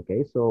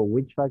Okay. So,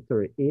 which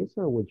factory is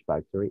or which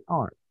factory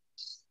are?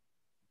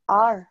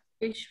 are.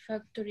 Which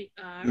factory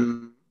are?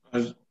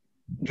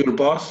 Your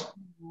boss.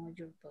 No,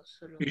 your boss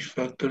solo. Which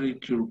factory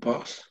is your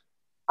boss?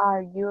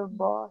 Are your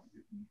boss?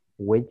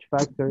 Which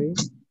factory?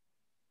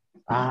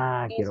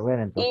 Quiero ver,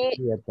 entonces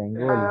ya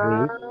tengo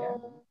el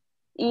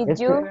which. Is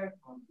you?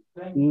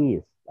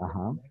 Is,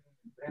 ajá.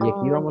 Y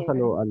aquí vamos yeah.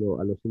 a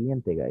lo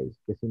siguiente, guys,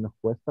 que si nos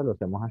cuesta lo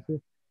hacemos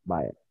así.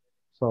 Vaya.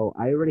 So,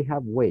 I already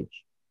have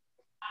which.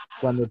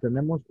 Cuando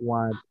tenemos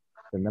what,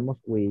 tenemos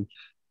which,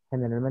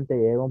 generalmente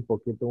llega un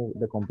poquito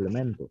de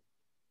complemento.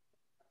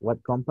 What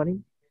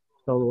company?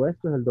 Todo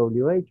esto es el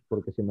WH,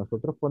 porque si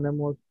nosotros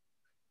ponemos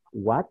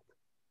what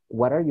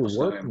are you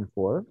working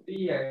for?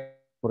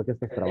 ¿Por qué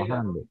estás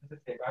trabajando?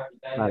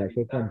 ¿Para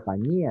qué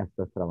compañía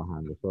estás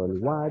trabajando? So, el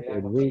what,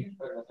 el which,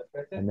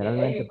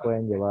 generalmente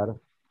pueden llevar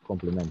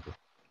complementos.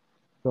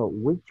 So,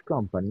 which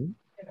company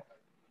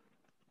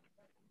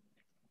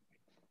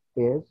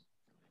is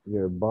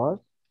your boss?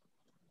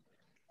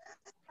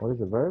 What is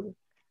the verb?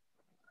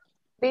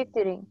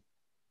 Visiting.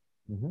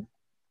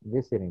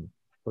 Visiting.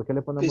 ¿Por qué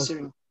le ponemos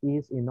Visiting.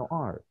 is y no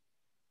are?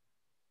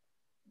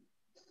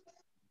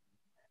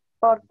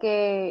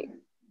 Porque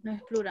No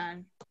es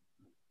plural.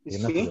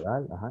 Es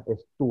natural, ajá.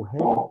 Es tu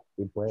jefe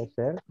y puede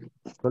ser,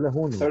 solo es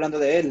uno. Está hablando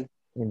de él.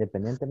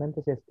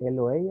 Independientemente si es él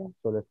o ella,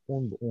 solo es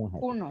un jefe.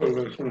 Uno.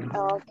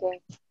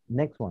 okay.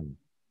 Next one.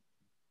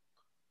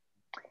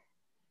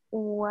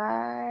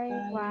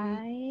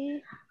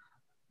 Why?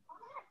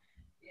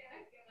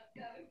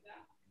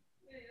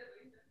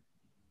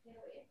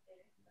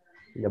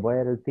 Le voy a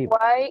dar el tip.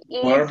 Why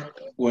is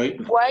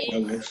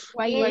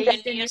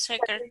the new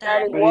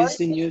secretary Why is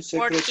the new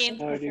working?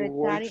 secretary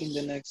working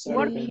the next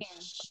Saturday?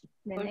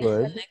 The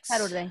Good. next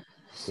Saturday.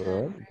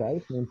 Good.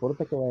 Guys, no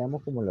importa que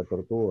vayamos como la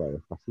tortuga,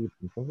 despacito.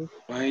 Entonces,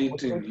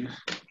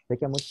 sé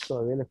que a muchos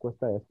todavía les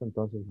cuesta esto,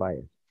 entonces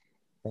vaya.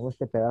 Tengo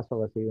este pedazo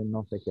vacío y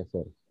no sé qué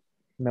hacer.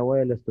 Me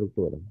voy a la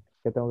estructura.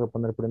 ¿Qué tengo que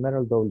poner primero?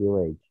 El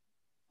WH.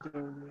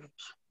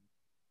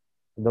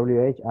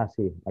 WH,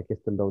 sí, aquí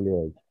está el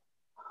WH.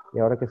 Y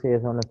ahora que sigue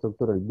son la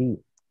estructura, el B.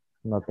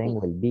 No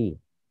tengo el B.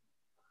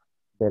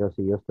 Pero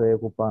si yo estoy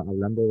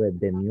hablando de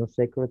the new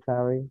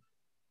secretary,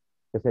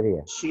 ¿qué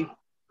sería? She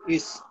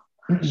is.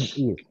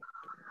 Is.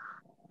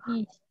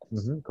 Is.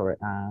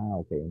 Correcto.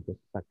 Ok. Entonces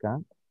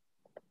acá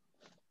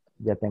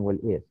ya tengo el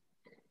is.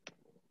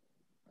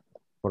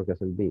 Porque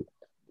es el be.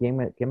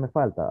 ¿Qué me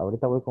falta?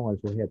 Ahorita voy con el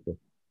sujeto.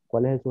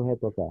 ¿Cuál es el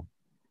sujeto acá?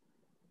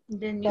 The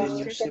The new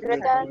new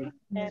secretary.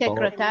 secretary.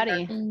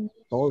 Secretary.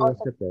 Todo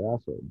este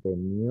pedazo. The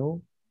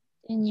new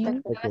The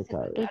new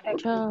secretary.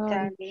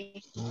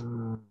 secretary.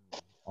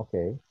 Ok.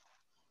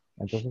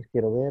 Entonces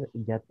quiero ver,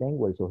 ya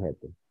tengo el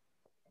sujeto.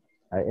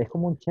 Es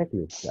como un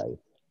checklist, guys.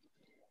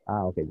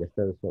 Ok, ya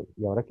está resuelto.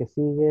 Y ahora que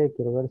sigue,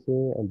 quiero ver si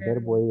el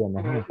verbo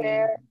ING.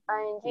 ¿Qué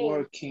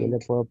Working. le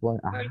puedo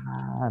poner?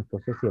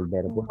 Entonces si el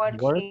verbo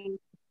es work,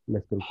 la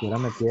estructura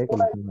me pide que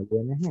le ponga el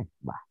ING.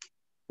 Va.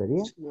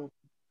 ¿Sería?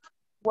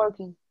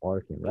 working.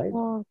 Working, right?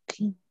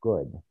 Working.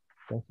 Good.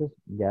 Entonces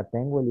ya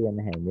tengo el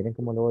ING. Miren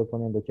cómo le voy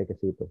poniendo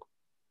chequecitos.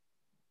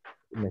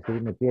 Me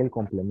pide el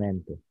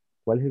complemento.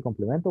 ¿Cuál es el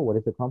complemento? What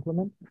is the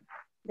complement?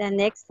 The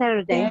next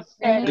Saturday.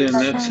 The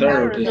next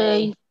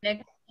Saturday.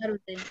 Next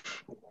Saturday.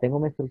 ¿Tengo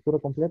mi estructura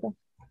completa?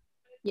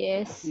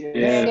 Yes.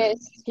 Yeah.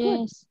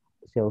 Yes.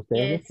 Si a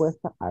ustedes les Yes.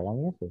 cuesta,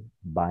 hagan eso.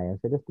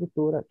 Váyanse a la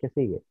estructura. ¿Qué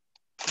sigue?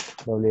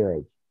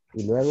 WH.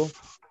 Y luego,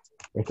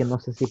 es que no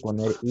sé si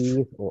poner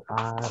is o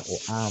are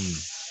o am.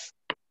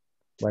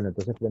 Bueno,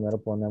 entonces primero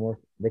ponemos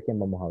de quién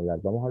vamos a hablar.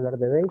 Vamos a hablar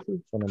de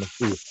Daisy,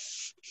 ponemos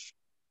is.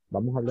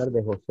 Vamos a hablar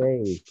de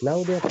José y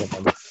Claudia,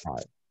 ponemos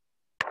are.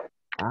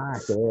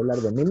 Que voy a hablar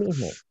de mí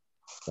mismo,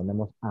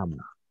 ponemos am.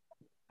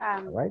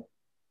 All right?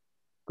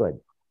 Good.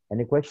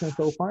 Any questions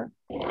so far?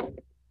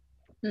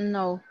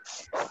 No.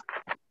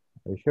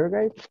 Are you sure,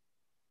 guys?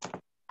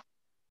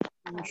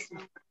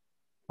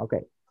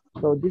 Okay.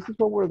 So this is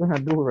what we're going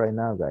to do right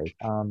now, guys.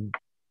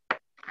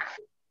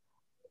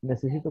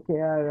 Necesito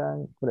que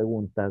hagan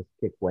preguntas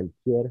que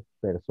cualquier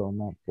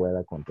persona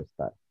pueda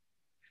contestar.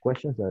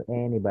 Questions that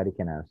anybody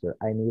can answer.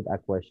 I need a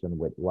question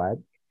with what,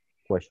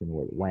 question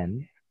with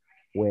when,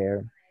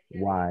 where,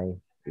 why,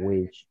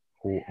 which,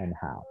 who, and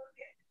how.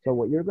 So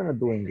what you're going to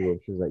do in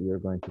groups is that you're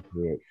going to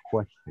create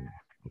questions,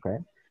 okay?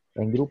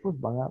 En grupos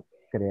van a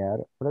crear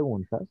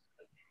preguntas.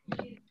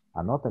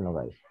 Anótenlo,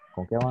 guys.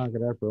 ¿Con qué van a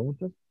crear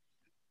preguntas?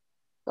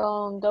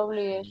 Con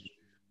WH.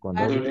 Con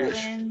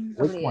WH.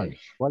 Which one?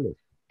 ¿Cuál es?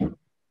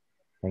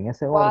 En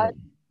ese What?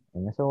 orden.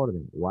 En ese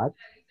orden. What?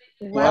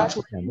 What?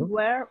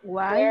 Where,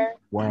 why,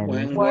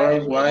 When,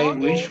 where, why,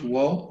 which,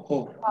 what,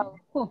 who.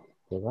 who.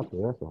 Qué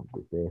rápido eso.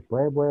 Porque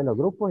después voy a los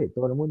grupos y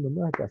todo el mundo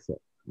no sabe qué hacer.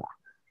 Va.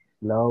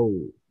 Slow,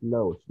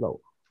 slow,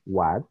 slow.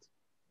 What?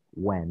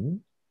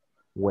 When?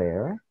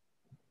 Where?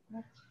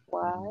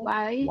 Why?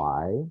 Why,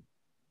 Why?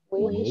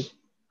 Which?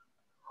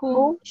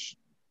 who,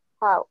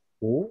 How?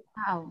 Who?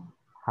 how.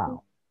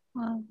 How?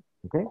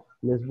 ¿Ok?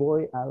 Les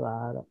voy a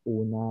dar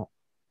una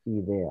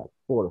idea.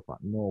 Porfa,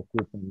 no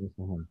ocupen mis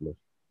ejemplos.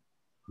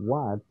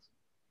 What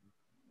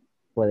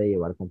puede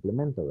llevar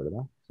complemento,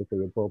 ¿verdad? Así que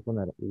yo puedo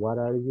poner, what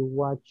are you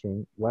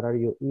watching? What are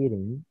you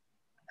eating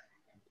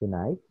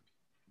tonight?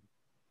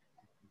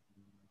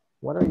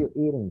 What are you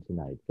eating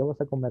tonight? ¿Qué vas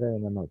a comer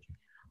en la noche?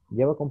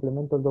 ¿Lleva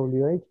complemento el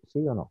WH?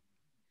 ¿Sí o no?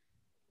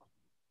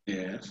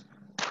 Yes.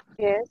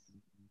 Yes.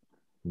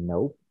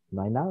 No,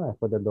 no hay nada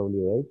después del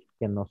WH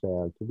que no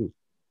sea el to be.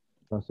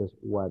 Entonces,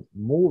 what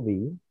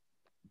movie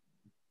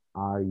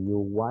are you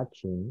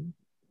watching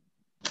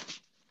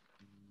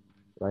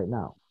right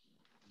now?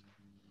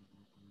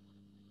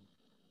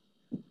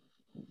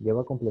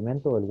 ¿Lleva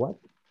complemento el what?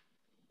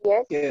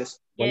 Yes.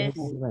 Yes. ¿Cuál es el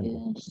Yes. complemento?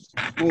 Yes.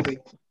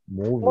 Movie.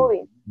 Movie.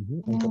 Movie.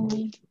 Ujú, entonces,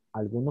 Movie.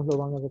 algunos lo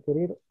van a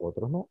requerir,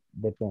 otros no.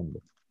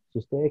 Depende. Si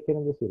ustedes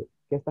quieren decir,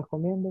 ¿qué estás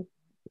comiendo?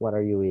 What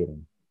are you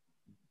eating?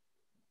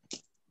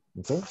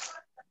 ¿Ok?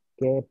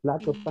 ¿Qué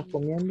plato estás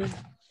comiendo?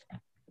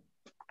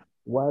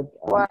 What,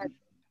 What?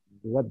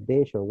 what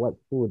dish or what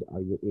food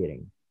are you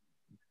eating?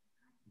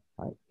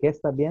 Right. ¿Qué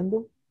estás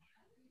viendo?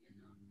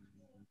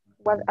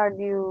 What are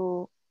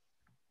you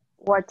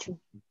watching?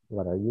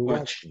 What are you Watch.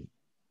 watching?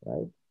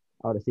 Right.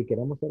 Ahora, si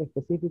queremos ser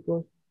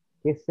específicos,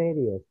 ¿qué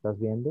serie estás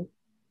viendo?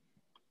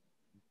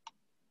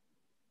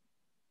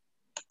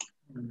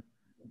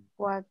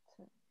 What?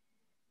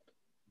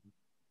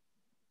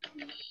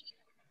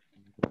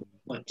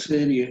 What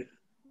series?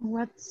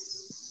 What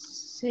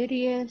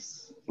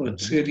series What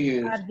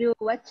series? are you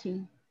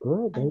watching?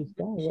 Good, ahí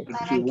está. What serie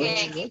are you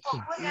watching?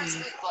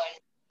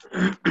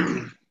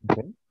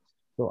 Okay.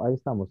 So, ahí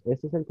estamos.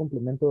 Ese es el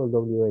complemento del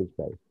WH,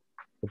 guys.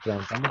 Si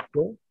preguntamos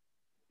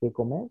qué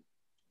comer,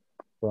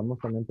 podemos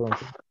también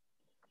preguntar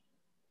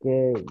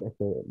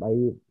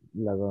ahí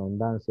la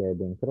redundancia es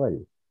bien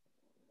cruel.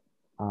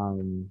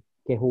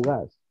 ¿Qué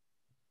jugás?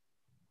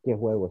 ¿Qué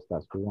juego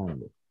estás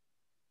jugando?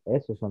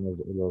 Esos son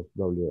los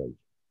WH.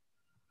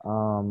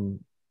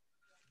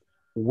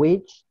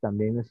 Which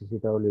también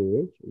necesita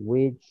WH.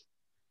 Which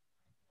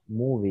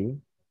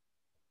movie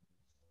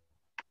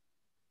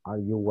are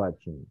you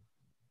watching?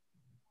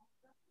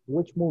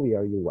 Which movie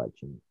are you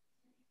watching?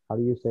 How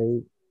do you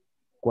say,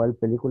 ¿cuál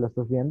película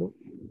estás viendo?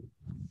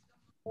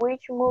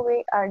 Which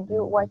movie are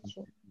you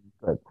watching?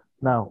 Good.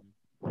 Now,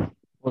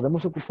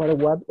 podemos ocupar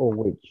what o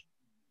which.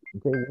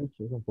 Okay, which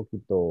es un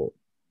poquito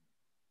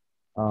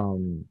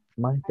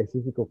más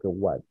específico que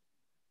what.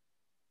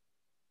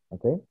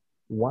 Okay.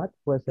 What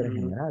puede ser en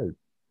general,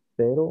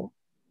 pero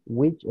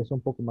which es un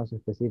poco más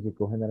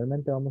específico.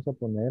 Generalmente vamos a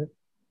poner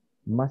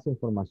más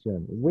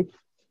información. Which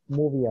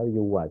movie are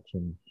you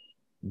watching?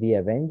 The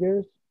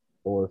Avengers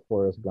or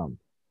Forrest Gump?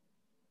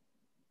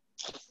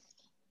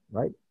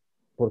 Right?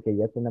 Porque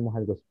ya tenemos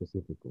algo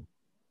específico.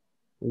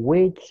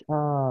 Which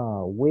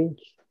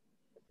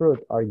fruit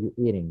are you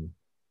eating?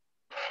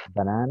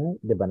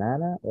 The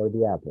banana or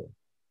the apple?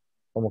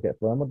 Como que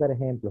podemos dar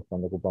ejemplos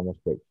cuando ocupamos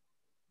which.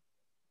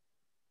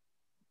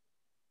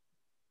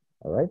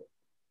 All right?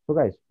 So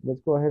guys,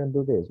 let's go ahead and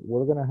do this.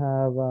 We're going to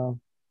have,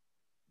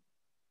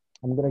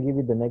 I'm going to give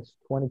you the next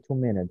 22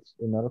 minutes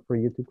in order for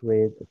you to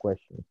create a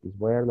question. Les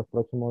voy a dar los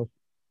próximos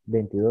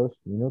 22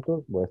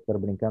 minutos. Voy a estar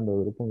brincando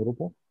de grupo en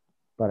grupo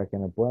para que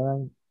me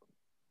puedan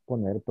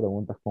poner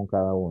preguntas con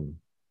cada uno.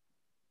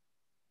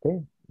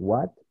 Okay?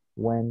 What,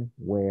 when,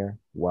 where,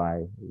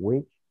 why,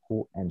 which,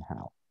 who, and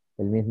how.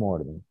 El mismo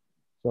orden.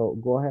 So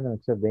go ahead and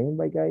accept the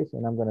invite, guys,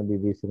 and I'm going to be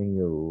visiting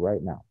you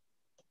right now.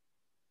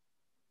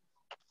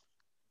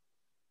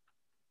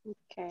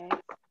 Okay.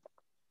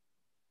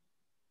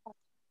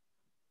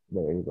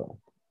 There you go.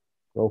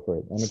 Go for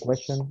it. Any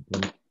question?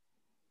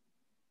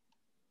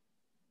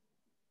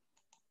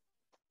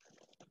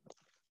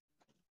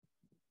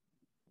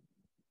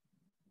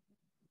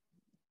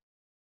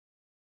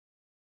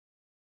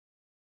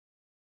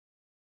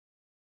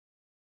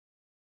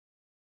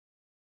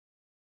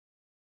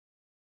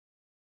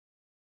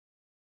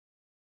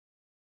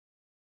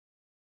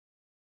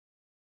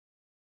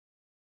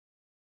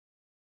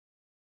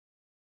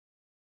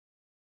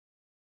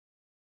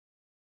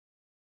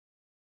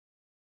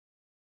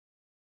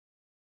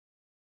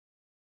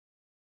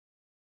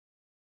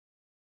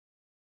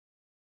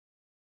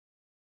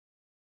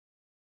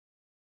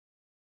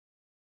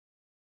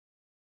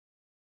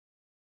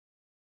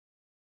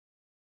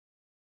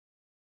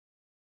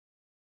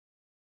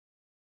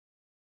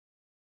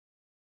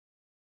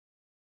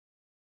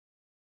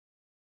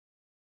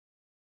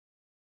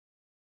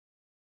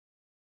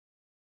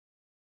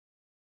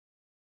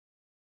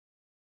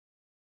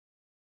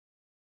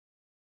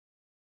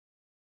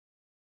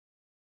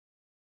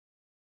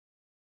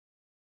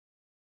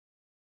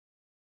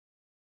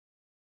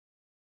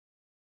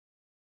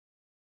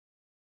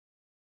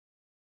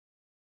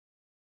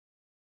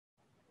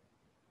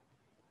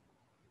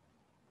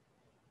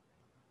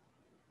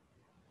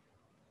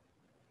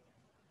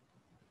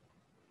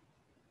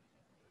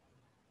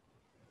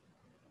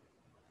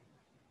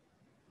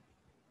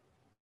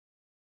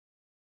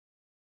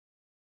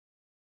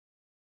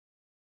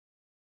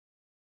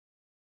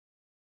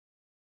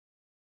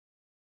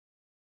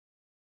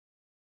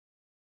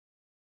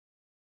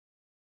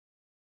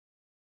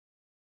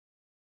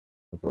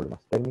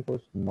 problemas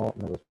técnicos, no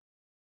me responde.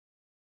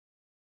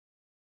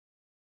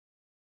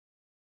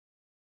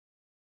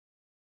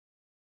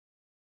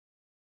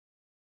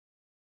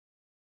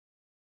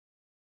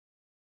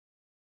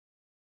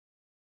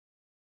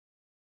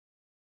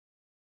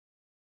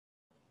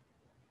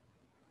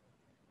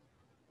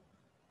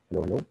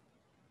 Hello, hello.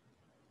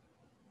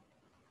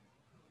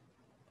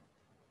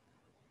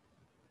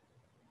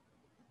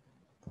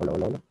 Hola,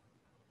 hola, hola.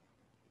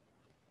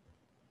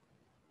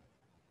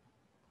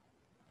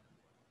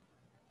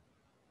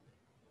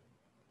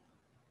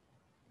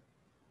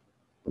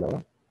 Hola,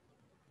 hola.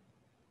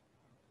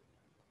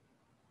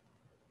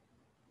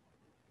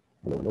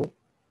 Hello, hello.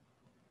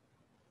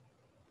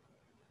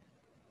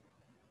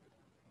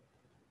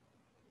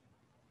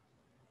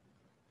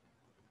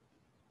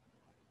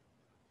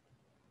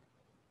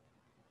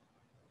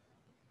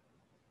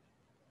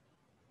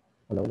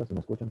 Hola, hola, si me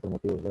escuchan por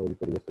motivos de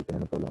auditoría, estoy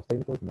teniendo problemas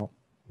técnicos, no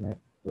me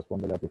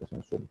responde la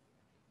aplicación Zoom.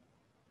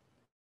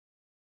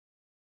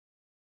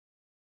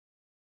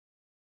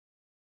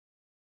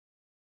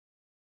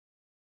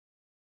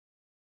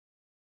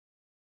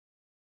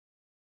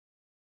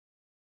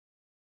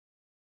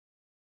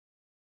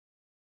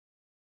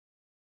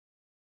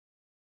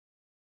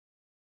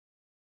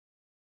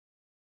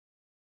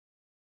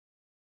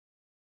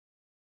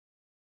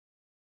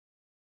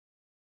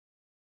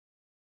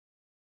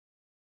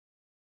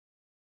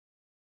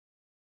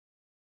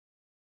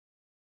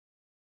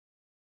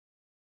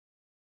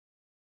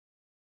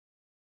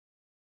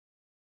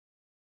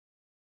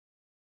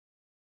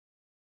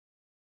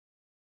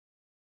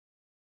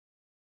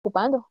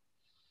 Ocupando.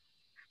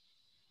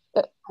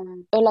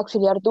 El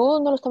auxiliar do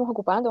no lo estamos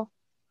ocupando.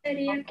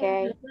 Sería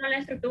como la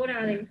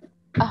estructura de...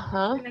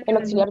 Ajá, el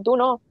auxiliar do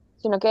no,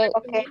 sino que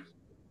Okay.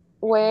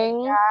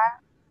 when,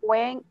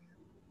 When,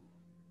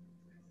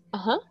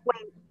 ajá,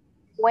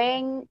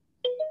 when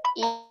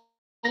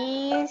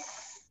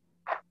is,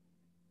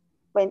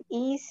 when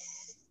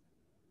is,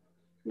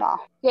 no.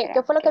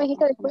 ¿qué fue lo que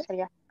dijiste ¿Cómo después?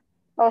 sería?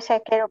 O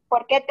sea, que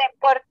 ¿por qué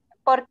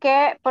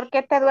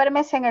te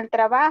duermes en el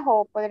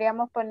trabajo?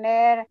 Podríamos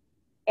poner,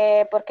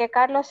 ¿por qué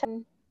Carlos?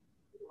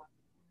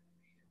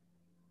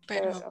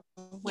 Pero, No.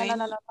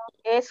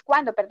 Es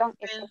cuando, perdón.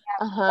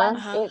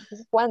 Ajá,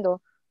 es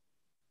cuando.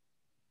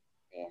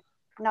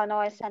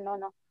 No, esa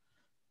no.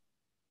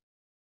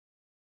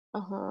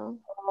 Ajá.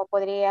 O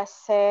podría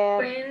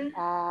ser.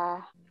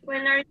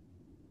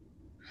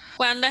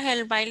 ¿cuándo es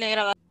el baile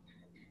grabado?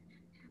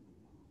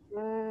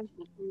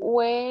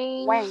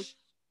 When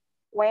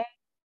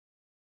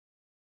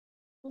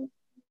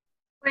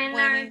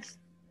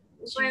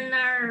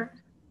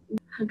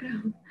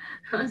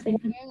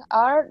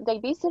are they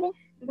visiting?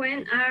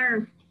 When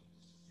are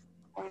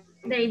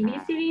they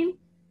visiting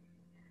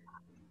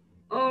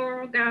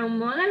our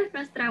grandmother,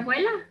 nuestra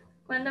abuela?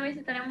 ¿Cuándo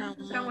visitaremos a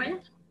nuestra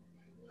abuela?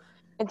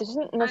 Entonces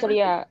no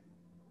sería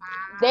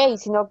they,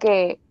 sino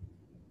que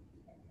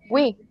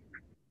we.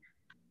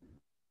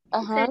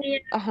 Ajá, Sería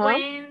ajá.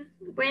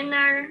 when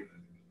are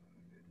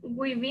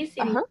we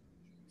visiting? Ajá.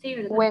 Sí,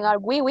 ¿verdad? When are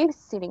we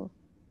visiting?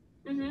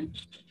 When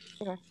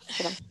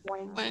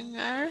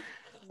are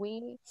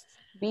we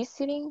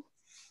visiting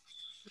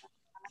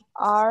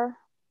our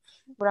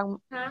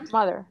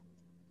grandmother?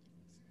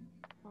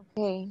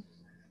 Okay.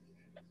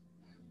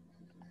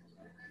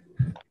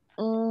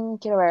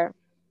 Quiero ver.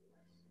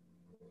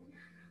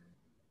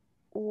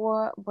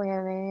 Voy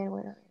a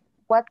ver.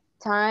 What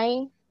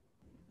time?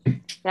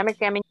 Déjame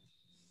que me...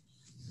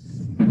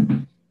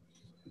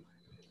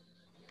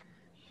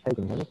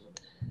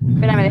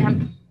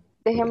 Espérame,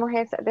 dejemos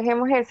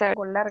esa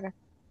con larga.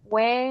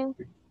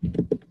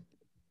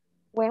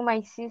 When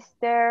my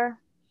sister,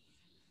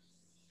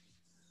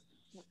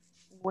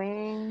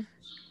 when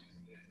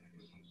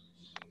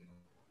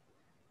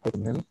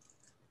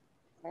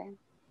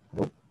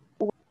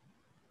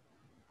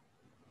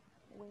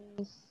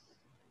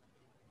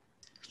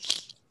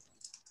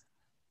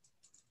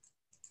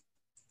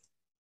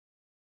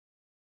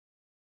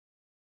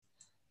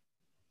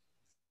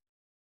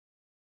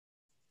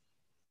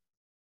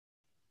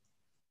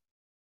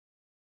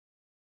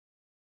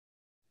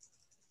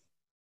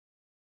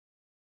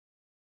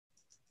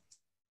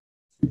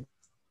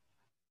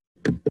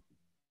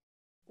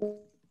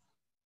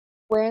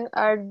when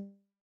are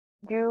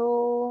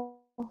you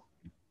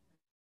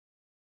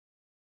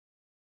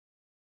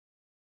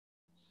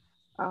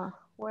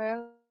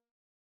when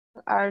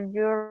are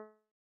you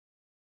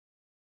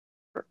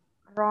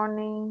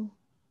running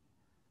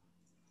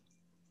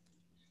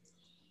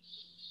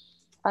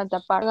at the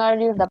park? When are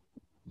you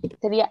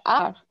sería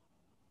are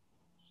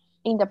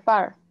in the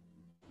park.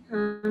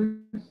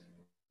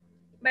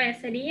 Vale,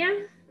 sería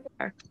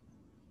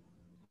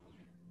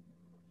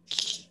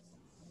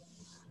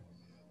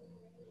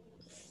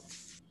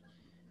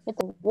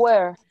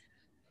Where?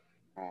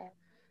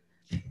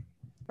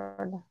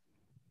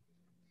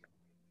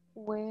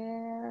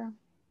 Where?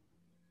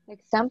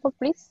 Example,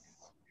 please.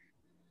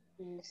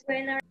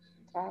 when are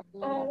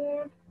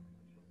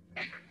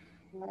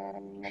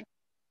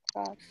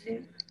our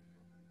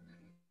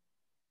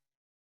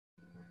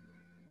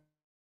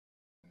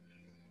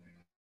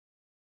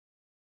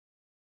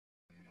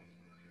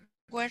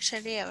Where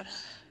sería, ¿verdad?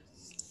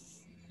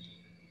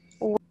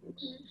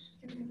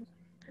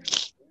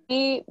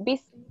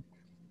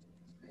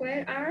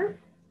 Where are?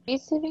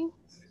 Visiting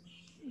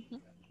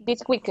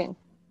this weekend.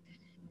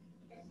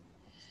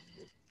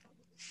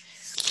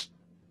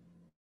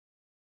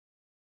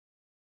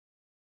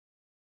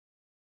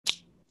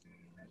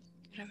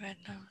 Quiero ver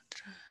la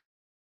otra.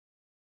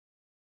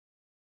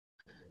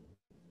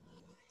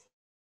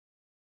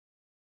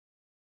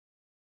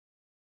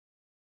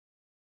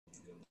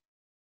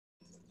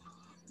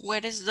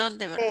 Where es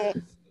dónde, ¿verdad?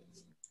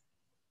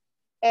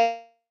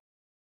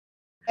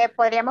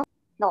 Podríamos,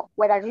 no,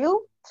 where are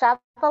you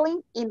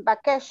traveling in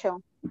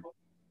vacation?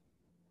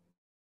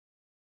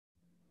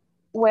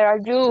 Where are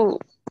you?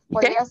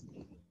 Podrías,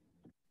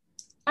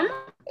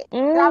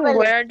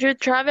 Where are you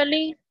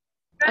traveling?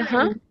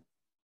 Ajá.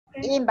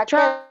 in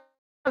vacation.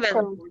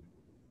 Travel.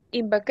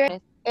 In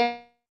vacation.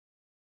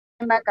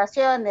 En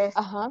vacaciones.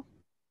 Ajá.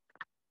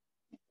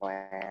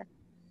 Where?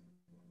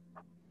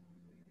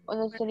 O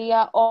sea,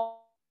 sería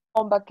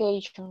on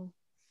vacation.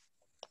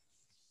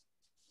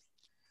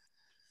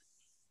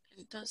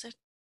 Entonces,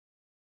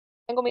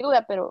 Tengo mi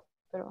duda, pero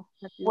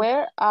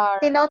where are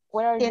Si no,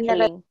 you tiene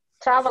traveling.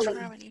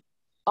 traveling.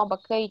 on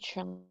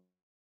vacation?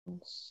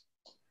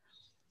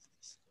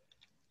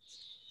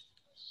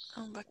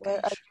 On Where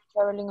are vacation. you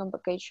traveling on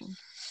vacation?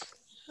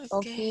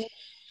 Okay.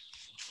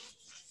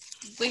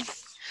 With.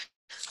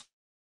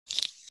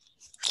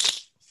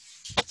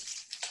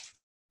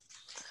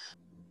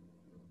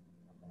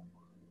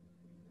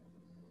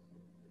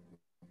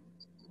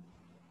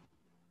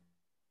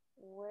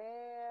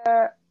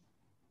 Where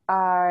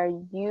are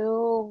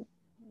you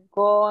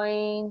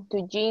going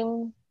to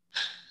gym?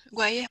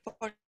 Guay es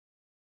por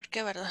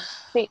qué, ¿verdad?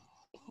 Sí.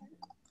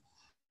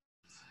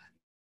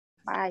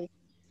 Why?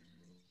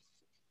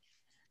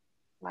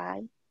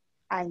 Why?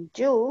 And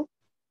you?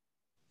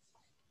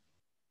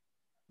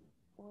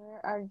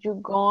 Where are you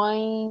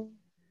going?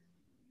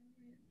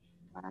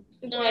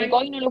 No, el Where,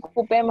 going no lo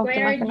ocupemos. where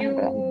Que are más que nos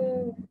enredamos.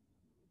 you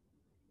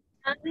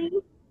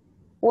studying?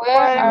 Where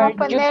are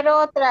Podemos you? poner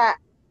otra.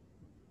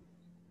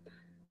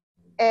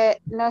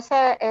 No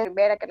sé,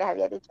 Vera que les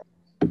había dicho.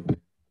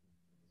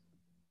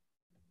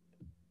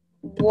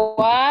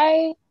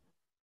 Why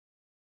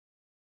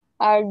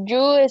are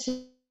you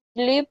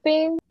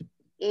sleeping?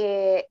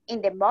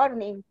 In the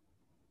morning.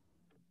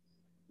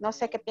 No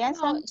sé qué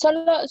piensan.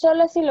 No,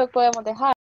 solo así lo podemos dejar.